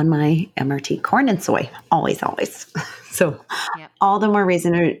shows up on my MRT. Corn and soy. Always. So all the more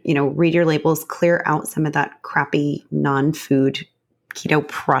reason to, read your labels, clear out some of that crappy non-food keto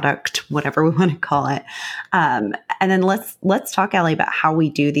product, whatever we want to call it. And then let's talk, Allie, about how we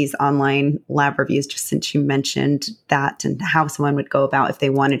do these online lab reviews, just since you mentioned that, and how someone would go about if they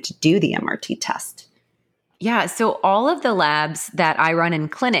wanted to do the MRT test. Yeah. So all of the labs that I run in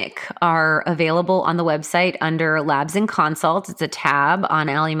clinic are available on the website under Labs and Consults. It's a tab on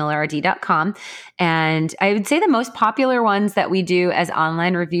AllieMillerRD.com. And I would say the most popular ones that we do as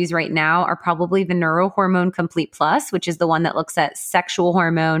online reviews right now are probably the Neurohormone Complete Plus, which is the one that looks at sexual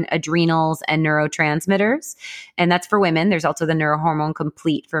hormone, adrenals, and neurotransmitters. And that's for women. There's also the Neurohormone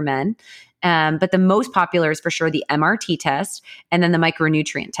Complete for men. But the most popular is for sure the MRT test, and then the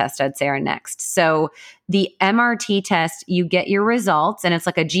micronutrient test, I'd say, are next. So the MRT test, you get your results, and it's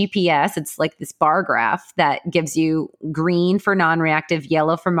like a GPS. It's like this bar graph that gives you green for non-reactive,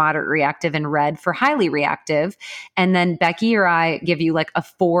 yellow for moderate reactive, and red for highly reactive. And then Becky or I give you like a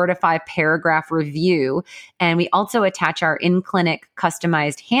 4 to 5 paragraph review. And we also attach our in-clinic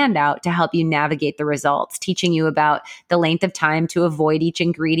customized handout to help you navigate the results, teaching you about the length of time to avoid each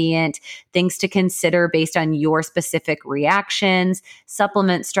ingredient, things to consider based on your specific reactions,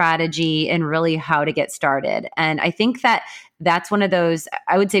 supplement strategy, and really how to get started. And I think that that's one of those,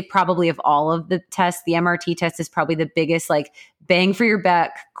 I would say probably of all of the tests, the MRT test is probably the biggest like bang for your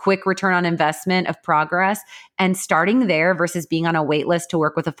buck, quick return on investment of progress. And starting there versus being on a wait list to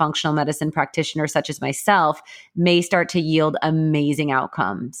work with a functional medicine practitioner such as myself may start to yield amazing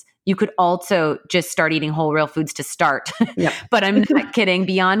outcomes. You could also just start eating whole real foods to start. Yep. But I'm not kidding.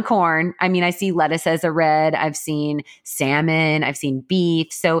 Beyond corn, I mean, I see lettuce as a red. I've seen salmon. I've seen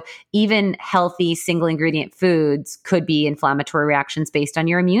beef. So even healthy single ingredient foods could be inflammatory reactions based on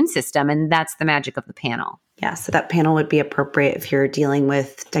your immune system. And that's the magic of the panel. Yeah, so that panel would be appropriate if you're dealing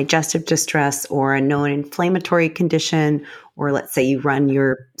with digestive distress or a known inflammatory condition, or let's say you run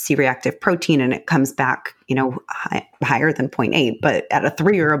your C-reactive protein and it comes back, higher than 0.8, but at a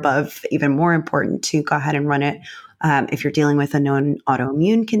 3 or above, even more important to go ahead and run it. If you're dealing with a known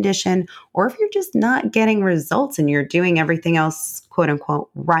autoimmune condition, or if you're just not getting results and you're doing everything else, quote unquote,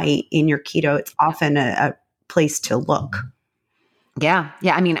 right in your keto, it's often a place to look. Yeah.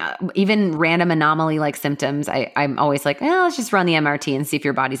 Yeah. I mean, even random anomaly like symptoms, I'm always like, let's just run the MRT and see if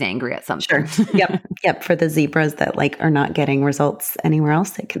your body's angry at something. Sure. Yep. For the zebras that are not getting results anywhere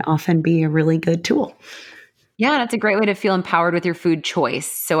else, it can often be a really good tool. Yeah. That's a great way to feel empowered with your food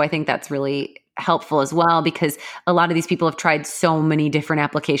choice. So I think that's really helpful as well, because a lot of these people have tried so many different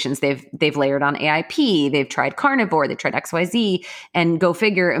applications. They've layered on AIP, they've tried carnivore, they've tried XYZ, and go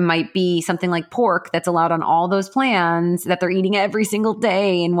figure, it might be something like pork that's allowed on all those plans that they're eating every single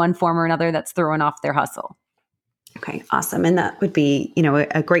day in one form or another that's throwing off their hustle. Okay, awesome. And that would be,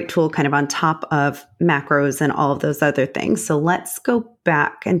 a great tool kind of on top of macros and all of those other things. So let's go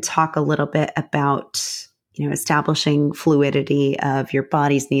back and talk a little bit about establishing fluidity of your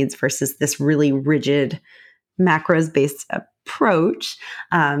body's needs versus this really rigid macros-based approach,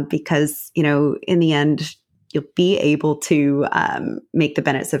 because, in the end, you'll be able to make the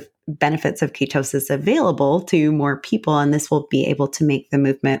benefits of ketosis available to more people, and this will be able to make the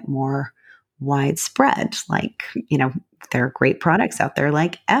movement more widespread. There are great products out there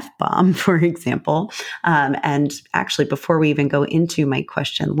like F-Bomb, for example. And actually, before we even go into my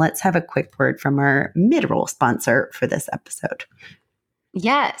question, let's have a quick word from our mid-roll sponsor for this episode.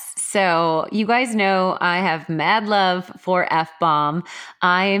 Yes. So you guys know I have mad love for F-Bomb.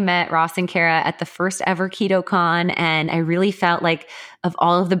 I met Ross and Kara at the first ever KetoCon, and I really felt like of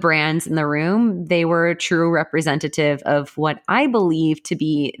all of the brands in the room, they were a true representative of what I believe to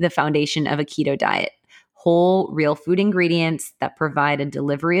be the foundation of a keto diet. Whole, real food ingredients that provide a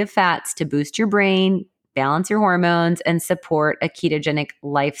delivery of fats to boost your brain, balance your hormones, and support a ketogenic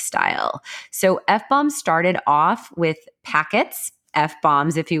lifestyle. So F-Bomb started off with packets,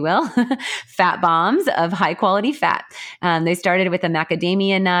 F-bombs, if you will, fat bombs of high quality fat. They started with a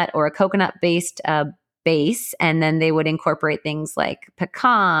macadamia nut or a coconut-based base, and then they would incorporate things like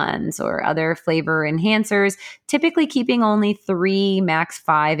pecans or other flavor enhancers, typically keeping only 3, max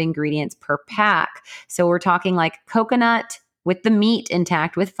 5 ingredients per pack. So we're talking like coconut with the meat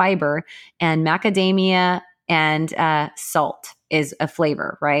intact with fiber, and macadamia and salt is a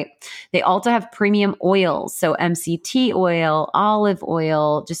flavor, right? They also have premium oils, so MCT oil, olive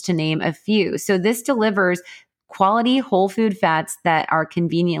oil, just to name a few. So this delivers quality whole food fats that are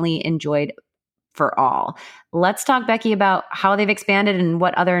conveniently enjoyed for all. Let's talk, Becky, about how they've expanded and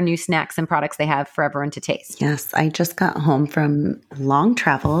what other new snacks and products they have for everyone to taste. Yes, I just got home from long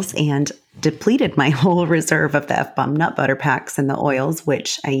travels and depleted my whole reserve of the F-Bomb nut butter packs and the oils,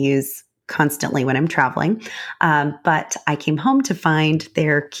 which I use constantly when I'm traveling. But I came home to find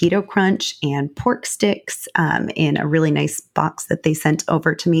their Keto Crunch and pork sticks in a really nice box that they sent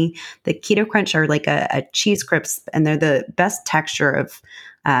over to me. The Keto Crunch are like a cheese crisp, and they're the best texture of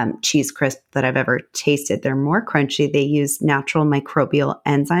cheese crisp that I've ever tasted. They're more crunchy. They use natural microbial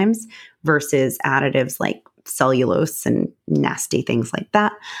enzymes versus additives like cellulose and nasty things like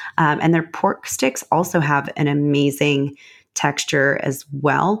that. And their pork sticks also have an amazing texture as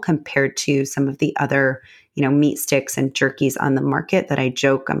well compared to some of the other, meat sticks and jerkies on the market that I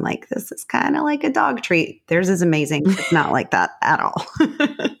joke, I'm like, this is kind of like a dog treat. Theirs is amazing. It's not like that at all.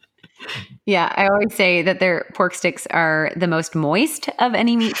 Yeah, I always say that their pork sticks are the most moist of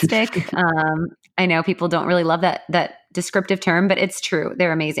any meat stick. I know people don't really love that descriptive term, but it's true.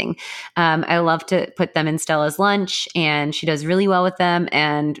 They're amazing. I love to put them in Stella's lunch, and she does really well with them.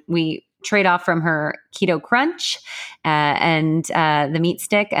 And we trade off from her Keto Crunch and the meat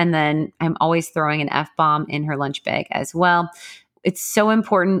stick. And then I'm always throwing an F-Bomb in her lunch bag as well. it's so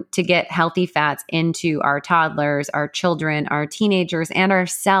important to get healthy fats into our toddlers, our children, our teenagers, and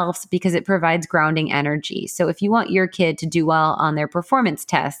ourselves because it provides grounding energy. So if you want your kid to do well on their performance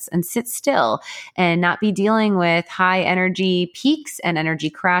tests and sit still and not be dealing with high energy peaks and energy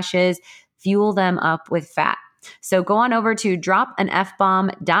crashes, fuel them up with fat. So go on over to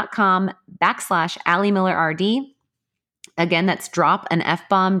dropanfbomb.com/Allie Miller RD. Again, that's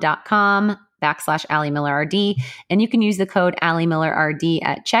dropanfbomb.com/Allie Miller RD. And you can use the code Allie Miller RD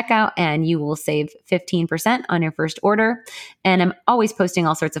at checkout and you will save 15% on your first order. And I'm always posting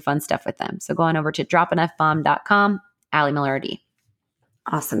all sorts of fun stuff with them. So go on over to dropanfbomb.com/Allie Miller RD.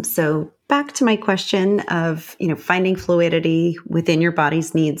 Awesome. So back to my question of, finding fluidity within your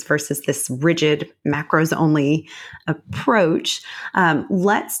body's needs versus this rigid macros only approach.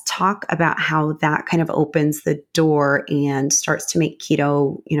 Let's talk about how that kind of opens the door and starts to make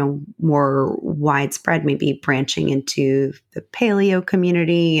keto, more widespread, maybe branching into the paleo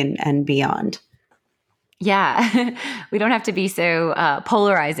community and beyond. Yeah, we don't have to be so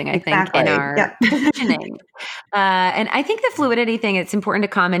polarizing, I think, in our positioning. And I think the fluidity thing, it's important to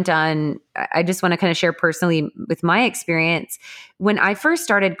comment on. I just want to kind of share personally with my experience. When I first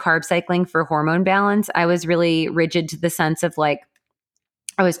started carb cycling for hormone balance, I was really rigid to the sense of like,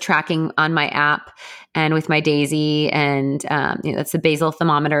 I was tracking on my app and with my Daisy, and that's the basal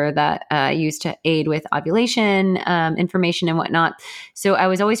thermometer that I used to aid with ovulation information and whatnot. So I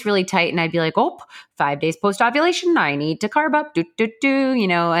was always really tight, and I'd be like, 5 days post ovulation, I need to carb up,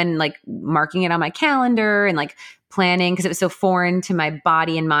 and like marking it on my calendar and like planning because it was so foreign to my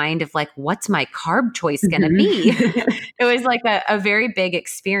body and mind of like, what's my carb choice going to be? It was like a very big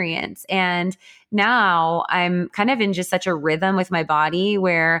experience. And now I'm kind of in just such a rhythm with my body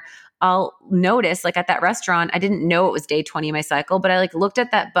where I'll notice like at that restaurant, I didn't know it was day 20 of my cycle, but I like looked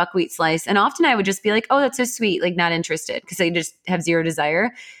at that buckwheat slice and often I would just be like, oh, that's so sweet. Like not interested because I just have zero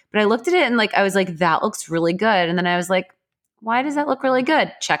desire. But I looked at it and like, I was like, that looks really good. And then I was like, why does that look really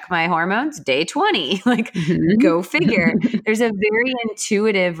good? Check my hormones, day 20, like go figure. There's a very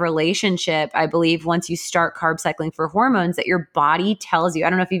intuitive relationship, I believe, once you start carb cycling for hormones that your body tells you.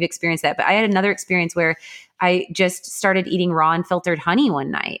 I don't know if you've experienced that, but I had another experience where I just started eating raw and filtered honey one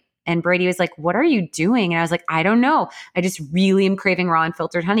night. And Brady was like, what are you doing? And I was like, I don't know. I just really am craving raw and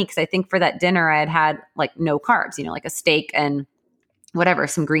filtered honey. Cause I think for that dinner I had like no carbs, like a steak and whatever,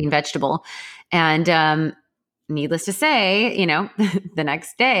 some green vegetable. And, needless to say, the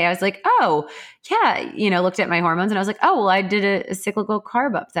next day I was like, oh yeah, looked at my hormones and I was like, oh, well, I did a cyclical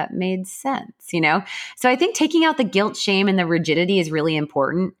carb up. That made sense, So I think taking out the guilt, shame, and the rigidity is really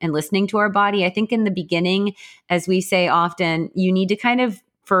important and listening to our body. I think in the beginning, as we say often, you need to kind of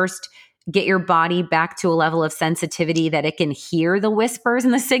first get your body back to a level of sensitivity that it can hear the whispers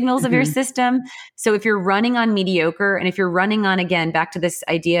and the signals of your system. So if you're running on mediocre and if you're running on, again, back to this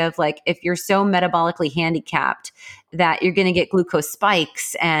idea of like, if you're so metabolically handicapped that you're going to get glucose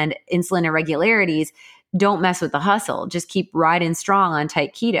spikes and insulin irregularities, don't mess with the hustle. Just keep riding strong on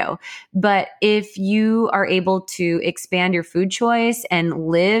tight keto. But if you are able to expand your food choice and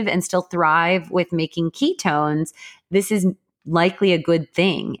live and still thrive with making ketones, this is likely a good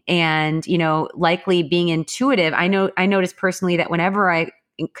thing. And, likely being intuitive. I notice personally that whenever I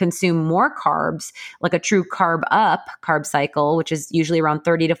consume more carbs, like a true carb cycle, which is usually around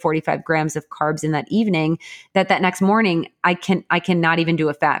 30 to 45 grams of carbs in that evening, that next morning I cannot even do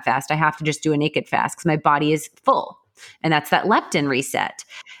a fat fast. I have to just do a naked fast because my body is full. And that's that leptin reset.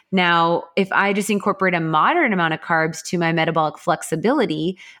 Now, if I just incorporate a moderate amount of carbs to my metabolic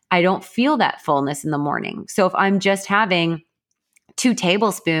flexibility, I don't feel that fullness in the morning. So if I'm just having 2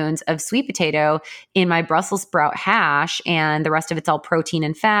 tablespoons of sweet potato in my Brussels sprout hash and the rest of it's all protein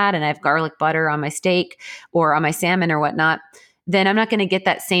and fat, and I have garlic butter on my steak or on my salmon or whatnot, then I'm not going to get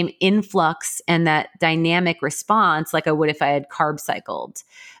that same influx and that dynamic response like I would if I had carb cycled.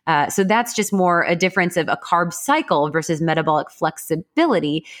 So that's just more a difference of a carb cycle versus metabolic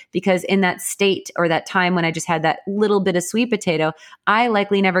flexibility, because in that state or that time when I just had that little bit of sweet potato, I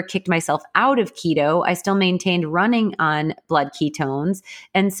likely never kicked myself out of keto. I still maintained running on blood ketones.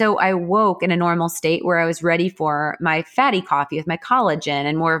 And so I woke in a normal state where I was ready for my fatty coffee with my collagen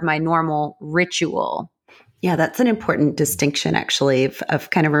and more of my normal ritual. Yeah, that's an important distinction, actually, of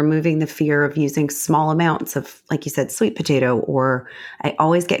kind of removing the fear of using small amounts of, like you said, sweet potato. Or I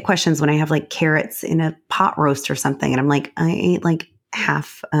always get questions when I have like carrots in a pot roast or something. And I'm like, I ate like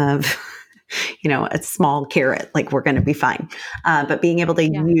half of, a small carrot, like we're going to be fine. But being able to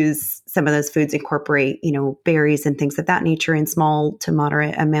use some of those foods, incorporate, berries and things of that nature in small to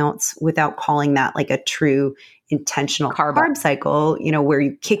moderate amounts without calling that like a true intentional carb cycle, where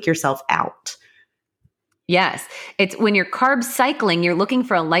you kick yourself out. Yes. It's when you're carb cycling, you're looking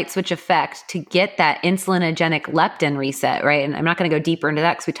for a light switch effect to get that insulinogenic leptin reset, right? And I'm not going to go deeper into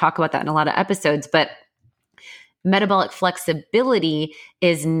that because we talk about that in a lot of episodes, but metabolic flexibility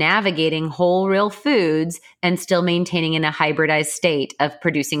is navigating whole real foods and still maintaining in a hybridized state of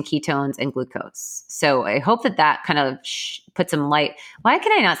producing ketones and glucose. So I hope that that kind of puts some light. Why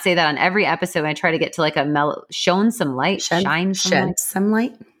can I not say that on every episode when I try to get to like shone some light, shine some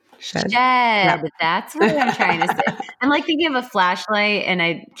light? Shed. Yep. That's what I'm trying to say. I'm like thinking of a flashlight and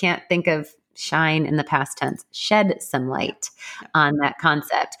I can't think of shine in the past tense. Shed some light on that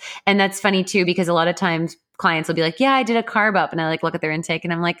concept. And that's funny too, because a lot of times clients will be like, yeah, I did a carb up. And I like look at their intake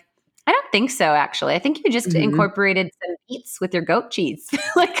and I'm like, I don't think so, actually. I think you just incorporated some beets with your goat cheese.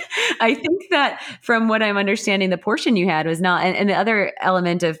 Like, I think that from what I'm understanding, the portion you had was not, and the other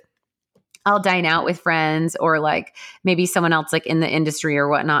element of I'll dine out with friends or like maybe someone else like in the industry or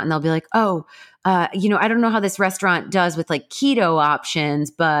whatnot. And they'll be like, oh, I don't know how this restaurant does with like keto options,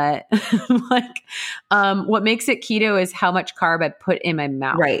 but like what makes it keto is how much carb I put in my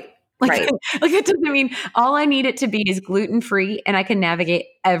mouth. Right. Like it doesn't mean all I need it to be is gluten-free and I can navigate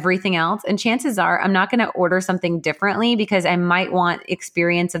everything else. And chances are I'm not going to order something differently because I might want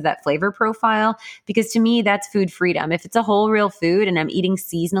experience of that flavor profile, because to me, that's food freedom. If it's a whole real food and I'm eating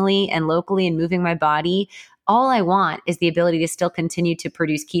seasonally and locally and moving my body, all I want is the ability to still continue to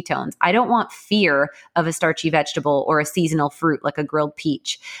produce ketones. I don't want fear of a starchy vegetable or a seasonal fruit like a grilled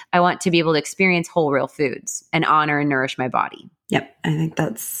peach. I want to be able to experience whole real foods and honor and nourish my body. Yep. I think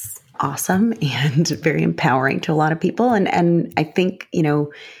that's awesome and very empowering to a lot of people. And I think,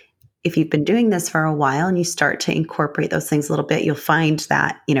 if you've been doing this for a while and you start to incorporate those things a little bit, you'll find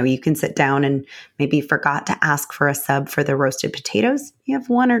that, you can sit down and maybe you forgot to ask for a sub for the roasted potatoes. You have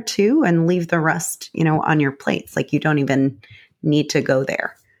one or two and leave the rest, on your plates. Like you don't even need to go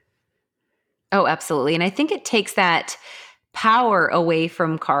there. Oh, absolutely. And I think it takes that power away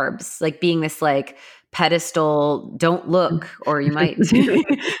from carbs, like being this like pedestal, don't look, or you might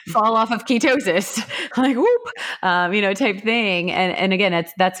fall off of ketosis, like whoop, type thing. And again,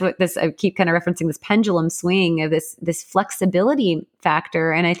 that's what this, I keep kind of referencing this pendulum swing of this flexibility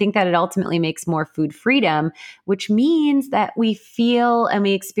factor. And I think that it ultimately makes more food freedom, which means that we feel and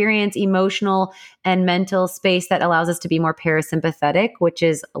we experience emotional and mental space that allows us to be more parasympathetic, which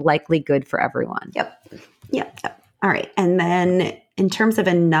is likely good for everyone. Yep. All right. And then in terms of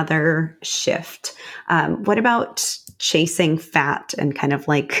another shift, what about chasing fat and kind of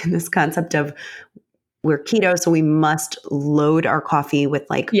like this concept of we're keto, so we must load our coffee with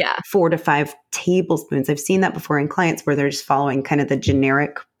 4 to 5 tablespoons. I've seen that before in clients where they're just following kind of the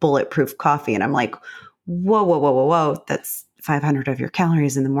generic bulletproof coffee. And I'm like, whoa. That's 500 of your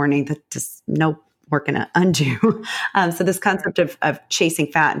calories in the morning. That just, nope, we're going to undo. So this concept of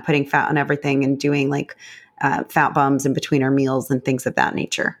chasing fat and putting fat on everything and doing like fat bombs in between our meals and things of that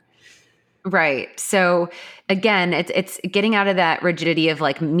nature. Right. So again, it's getting out of that rigidity of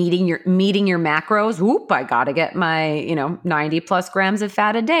like meeting your macros. Whoop, I got to get my, 90 plus grams of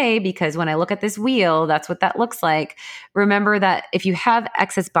fat a day because when I look at this wheel, that's what that looks like. Remember that if you have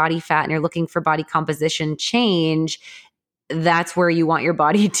excess body fat and you're looking for body composition change, that's where you want your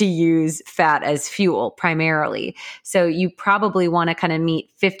body to use fat as fuel primarily. So you probably want to kind of meet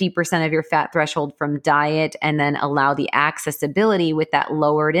 50% of your fat threshold from diet and then allow the accessibility with that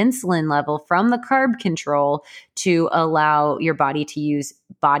lowered insulin level from the carb control to allow your body to use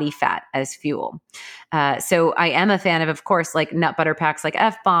body fat as fuel. So I am a fan of course, like nut butter packs like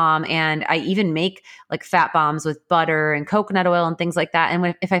F-Bomb. And I even make like fat bombs with butter and coconut oil and things like that.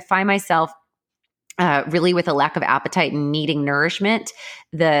 And if I find myself really with a lack of appetite and needing nourishment,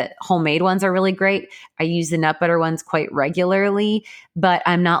 the homemade ones are really great. I use the nut butter ones quite regularly, but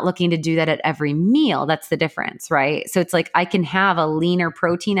I'm not looking to do that at every meal. That's the difference, right? So it's like I can have a leaner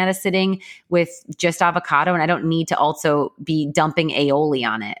protein at a sitting with just avocado, and I don't need to also be dumping aioli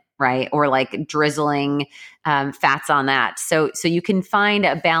on it, right? Or like drizzling fats on that. So you can find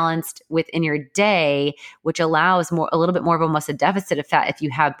a balance within your day, which allows a little bit more of almost a deficit of fat if you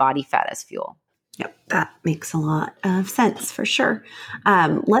have body fat as fuel. Yep, that makes a lot of sense for sure.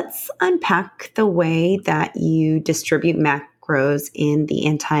 Let's unpack the way that you distribute macros in the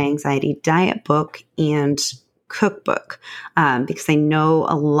Anti-Anxiety Diet book and cookbook, because I know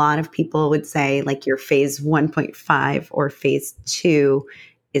a lot of people would say like your phase 1.5 or phase 2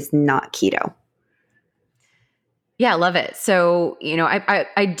 is not keto. Yeah, I love it. So,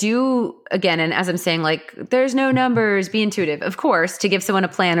 I do again, and as I'm saying, like, there's no numbers, be intuitive. Of course, to give someone a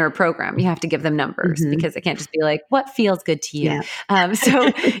plan or a program, you have to give them numbers because it can't just be like, what feels good to you? Yeah. So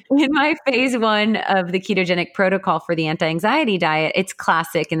in my phase 1 of the ketogenic protocol for the anti-anxiety diet, it's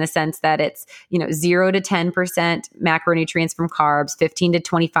classic in the sense that it's, 0 to 10% macronutrients from carbs, 15 to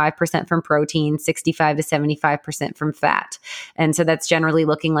 25% from protein, 65 to 75% from fat. And so that's generally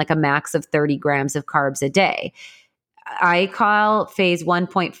looking like a max of 30 grams of carbs a day. I call phase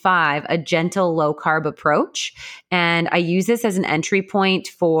 1.5 a gentle low carb approach. And I use this as an entry point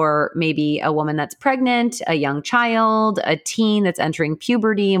for maybe a woman that's pregnant, a young child, a teen that's entering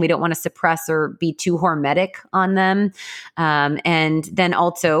puberty, and we don't want to suppress or be too hormetic on them. And then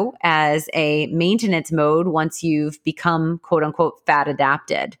also as a maintenance mode once you've become quote unquote fat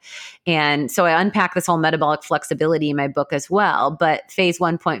adapted. And so I unpack this whole metabolic flexibility in my book as well. But phase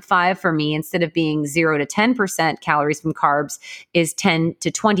 1.5 for me, instead of being 0 to 10% calories from carbs, is 10 to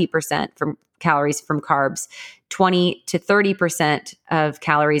 20% from calories from carbs, 20 to 30% of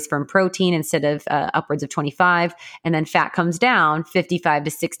calories from protein instead of upwards of 25. And then fat comes down 55 to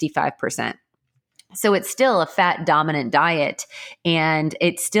 65%. So it's still a fat dominant diet, and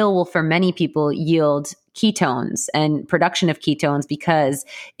it still will, for many people, yield ketones and production of ketones because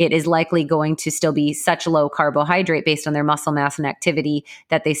it is likely going to still be such low carbohydrate based on their muscle mass and activity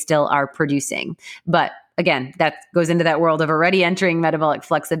that they still are producing. But again, that goes into that world of already entering metabolic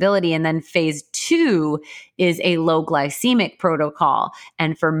flexibility. And then phase 2 is a low glycemic protocol.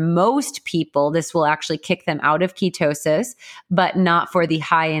 And for most people, this will actually kick them out of ketosis, but not for the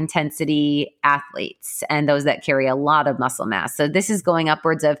high intensity athletes and those that carry a lot of muscle mass. So this is going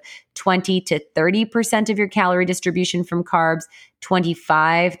upwards of 20 to 30% of your calorie distribution from carbs,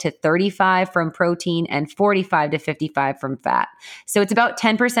 25 to 35 from protein, and 45 to 55 from fat. So it's about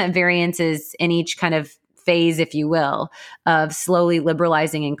 10% variances in each kind of phase, if you will, of slowly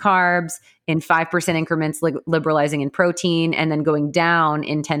liberalizing in carbs, in 5% increments, liberalizing in protein, and then going down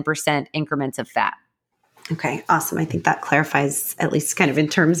in 10% increments of fat. Okay, awesome. I think that clarifies, at least kind of in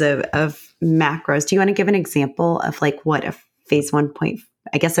terms of macros. Do you want to give an example of like what a phase 1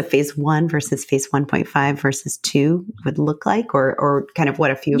 a phase 1 versus phase 1.5 versus 2 would look like, or kind of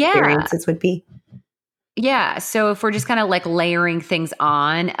what a few variances would be? Yeah. So if we're just kind of like layering things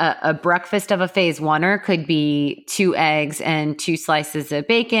on, a breakfast of a phase 1er could be 2 eggs and 2 slices of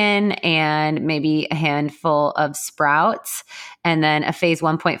bacon and maybe a handful of sprouts. And then a phase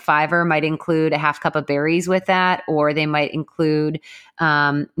 1.5er might include a half cup of berries with that, or they might include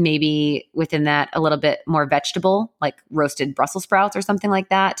maybe within that a little bit more vegetable, like roasted Brussels sprouts or something like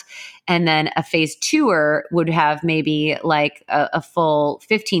that. And then a phase 2er would have maybe like a full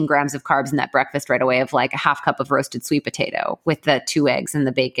 15 grams of carbs in that breakfast right away, of like a half cup of roasted sweet potato with the 2 eggs and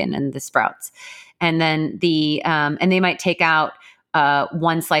the bacon and the sprouts. And then and they might take out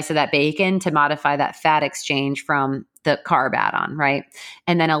 1 slice of that bacon to modify that fat exchange from the carb add-on, right?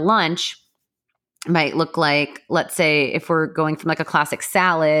 And then a lunch might look like, let's say, if we're going from like a classic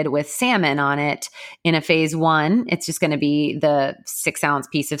salad with salmon on it in a phase 1, it's just going to be the 6-ounce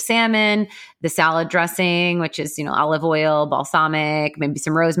piece of salmon, the salad dressing, which is, olive oil, balsamic, maybe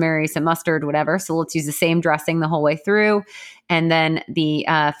some rosemary, some mustard, whatever. So let's use the same dressing the whole way through. And then the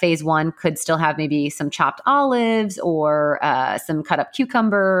phase 1 could still have maybe some chopped olives or some cut up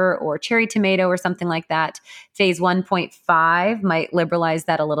cucumber or cherry tomato or something like that. Phase 1.5 might liberalize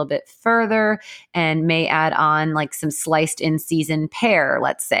that a little bit further and may add on like some sliced in season pear,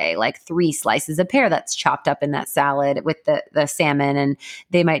 let's say, like 3 slices of pear that's chopped up in that salad with the salmon. And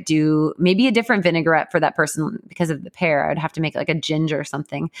they might do maybe a different vinaigrette for that person because of the pear. I'd have to make like a ginger or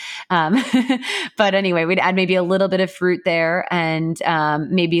something. But anyway, we'd add maybe a little bit of fruit there and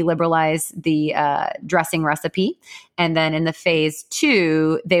maybe liberalize the dressing recipe. And then in the phase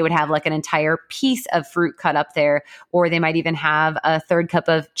 2, they would have like an entire piece of fruit cut up there, or they might even have a 3rd cup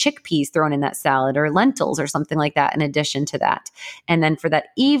of chickpeas thrown in that salad or lentils or something like that in addition to that. And then for that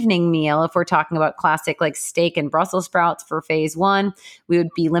evening meal, if we're talking about classic like steak and Brussels sprouts for phase 1, we would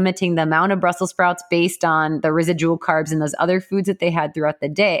be limiting the amount of Brussels sprouts based on the residual carbs in those other foods that they had throughout the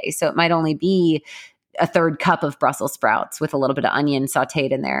day. So it might only be a 3rd cup of Brussels sprouts with a little bit of onion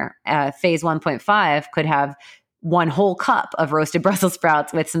sauteed in there. Phase 1.5 could have 1 whole cup of roasted Brussels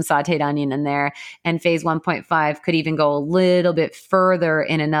sprouts with some sauteed onion in there. And phase 1.5 could even go a little bit further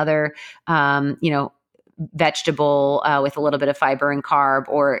in another, vegetable with a little bit of fiber and carb,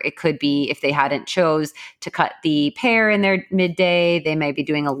 or it could be, if they hadn't chose to cut the pear in their midday, they may be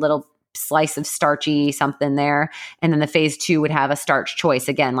doing a little slice of starchy something there. And then the phase 2 would have a starch choice,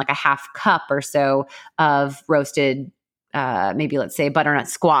 again, like a half cup or so of roasted, maybe let's say butternut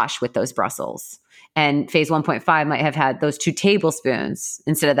squash with those Brussels. And phase 1.5 might have had those 2 tablespoons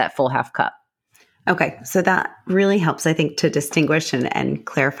instead of that full half cup. Okay. So that really helps, I think, to distinguish and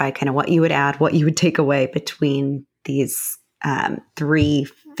clarify kind of what you would add, what you would take away between these 3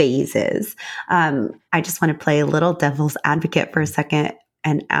 phases. I just want to play a little devil's advocate for a second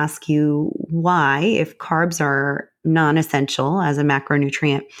and ask you why, if carbs are non-essential as a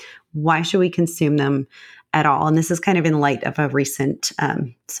macronutrient, why should we consume them at all? And this is kind of in light of a recent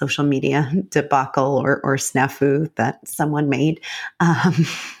social media debacle or snafu that someone made.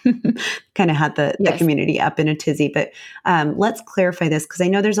 Kind of had the community up in a tizzy. But let's clarify this, because I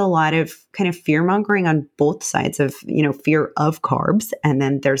know there's a lot of kind of fear mongering on both sides of, fear of carbs. And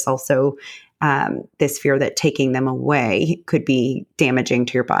then there's also this fear that taking them away could be damaging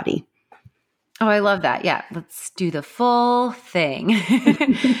to your body. Oh, I love that. Yeah. Let's do the full thing.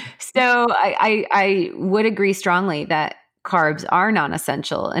 So I would agree strongly that carbs are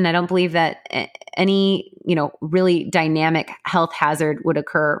non-essential. And I don't believe that any, really dynamic health hazard would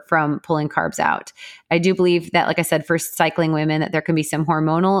occur from pulling carbs out. I do believe that, like I said, for cycling women, that there can be some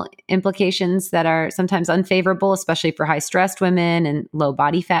hormonal implications that are sometimes unfavorable, especially for high stressed women and low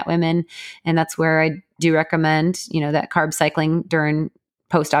body fat women. And that's where I do recommend, that carb cycling during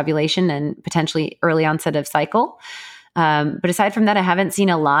post-ovulation and potentially early onset of cycle. But aside from that, I haven't seen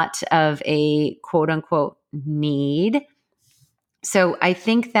a lot of a quote unquote need. So I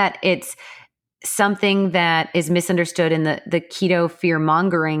think that it's something that is misunderstood in the keto fear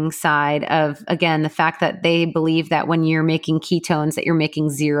mongering side of, again, the fact that they believe that when you're making ketones that you're making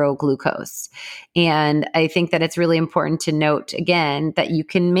zero glucose. And I think that it's really important to note again that you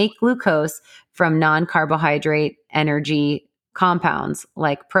can make glucose from non-carbohydrate energy compounds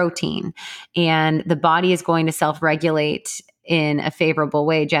like protein, and the body is going to self-regulate in a favorable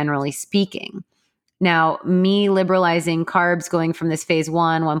way, generally speaking. Now, me liberalizing carbs going from this phase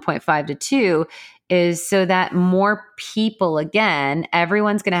 1.5 to 2 is so that more people, again,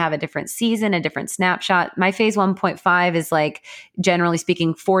 everyone's going to have a different season, a different snapshot. My phase 1.5 is like, generally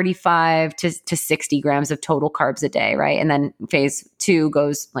speaking, 45 to 60 grams of total carbs a day, right? And then phase 2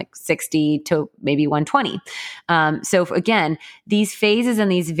 goes like 60 to maybe 120. So again, these phases and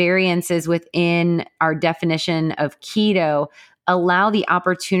these variances within our definition of keto allow the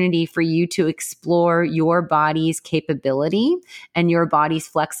opportunity for you to explore your body's capability and your body's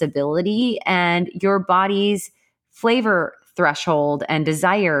flexibility and your body's flavor threshold and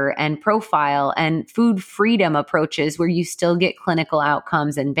desire and profile and food freedom approaches where you still get clinical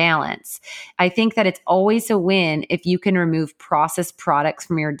outcomes and balance. I think that it's always a win if you can remove processed products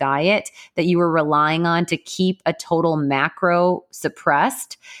from your diet that you were relying on to keep a total macro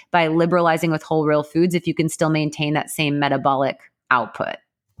suppressed by liberalizing with whole real foods, if you can still maintain that same metabolic output.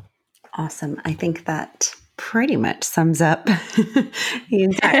 Awesome. I think that pretty much sums up the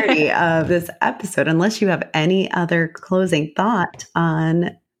entirety of this episode, unless you have any other closing thought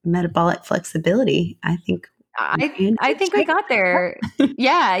on metabolic flexibility. I think we got there.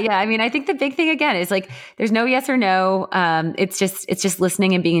 Yeah. I mean, I think the big thing again is like, there's no yes or no. It's just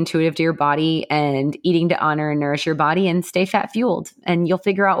listening and being intuitive to your body and eating to honor and nourish your body and stay fat fueled. And you'll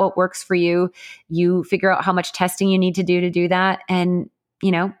figure out what works for you. You figure out how much testing you need to do that. And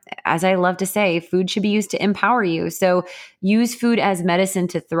as I love to say, food should be used to empower you. So use food as medicine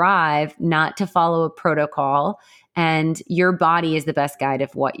to thrive, not to follow a protocol. And your body is the best guide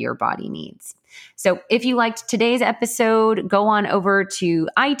of what your body needs. So if you liked today's episode, go on over to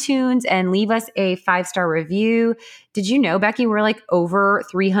iTunes and leave us a 5-star review. Did you know, Becky, we're like over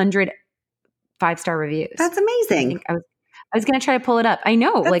 300 5-star reviews? That's amazing. I was going to try to pull it up. I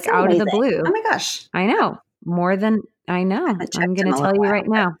know, That's like so out amazing. of the blue. Oh my gosh. I know. More than I know. I'm going to tell you right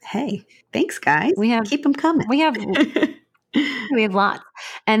now. Hey, thanks guys. Keep them coming. We have lots.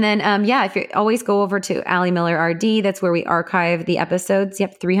 And then, if you always go over to Allie Miller RD, that's where we archive the episodes.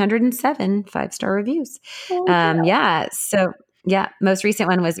 Yep. 307 5-star reviews. So most recent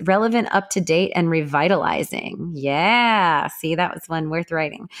one was relevant, up to date, and revitalizing. Yeah. See, that was one worth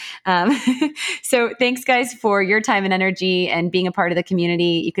writing. So thanks guys for your time and energy and being a part of the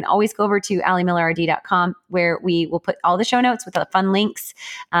community. You can always go over to alliemillerrd.com where we will put all the show notes with the fun links.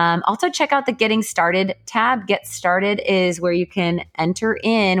 Also check out the Getting Started tab. Get Started is where you can enter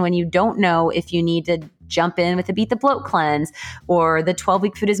in when you don't know if you need to jump in with the Beat the Bloat cleanse or the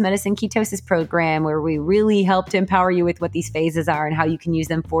 12-week Food is Medicine ketosis program, where we really help to empower you with what these phases are and how you can use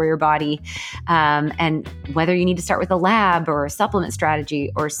them for your body. And whether you need to start with a lab or a supplement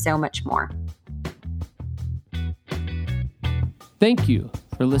strategy or so much more. Thank you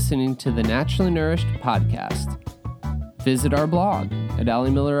for listening to the Naturally Nourished podcast. Visit our blog at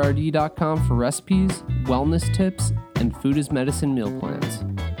alliemillerrd.com for recipes, wellness tips, and Food is Medicine meal plans.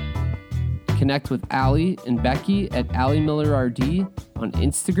 Connect with Allie and Becky at Allie Miller RD on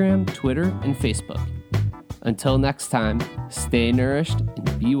Instagram, Twitter, and Facebook. Until next time, stay nourished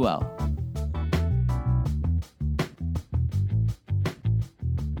and be well.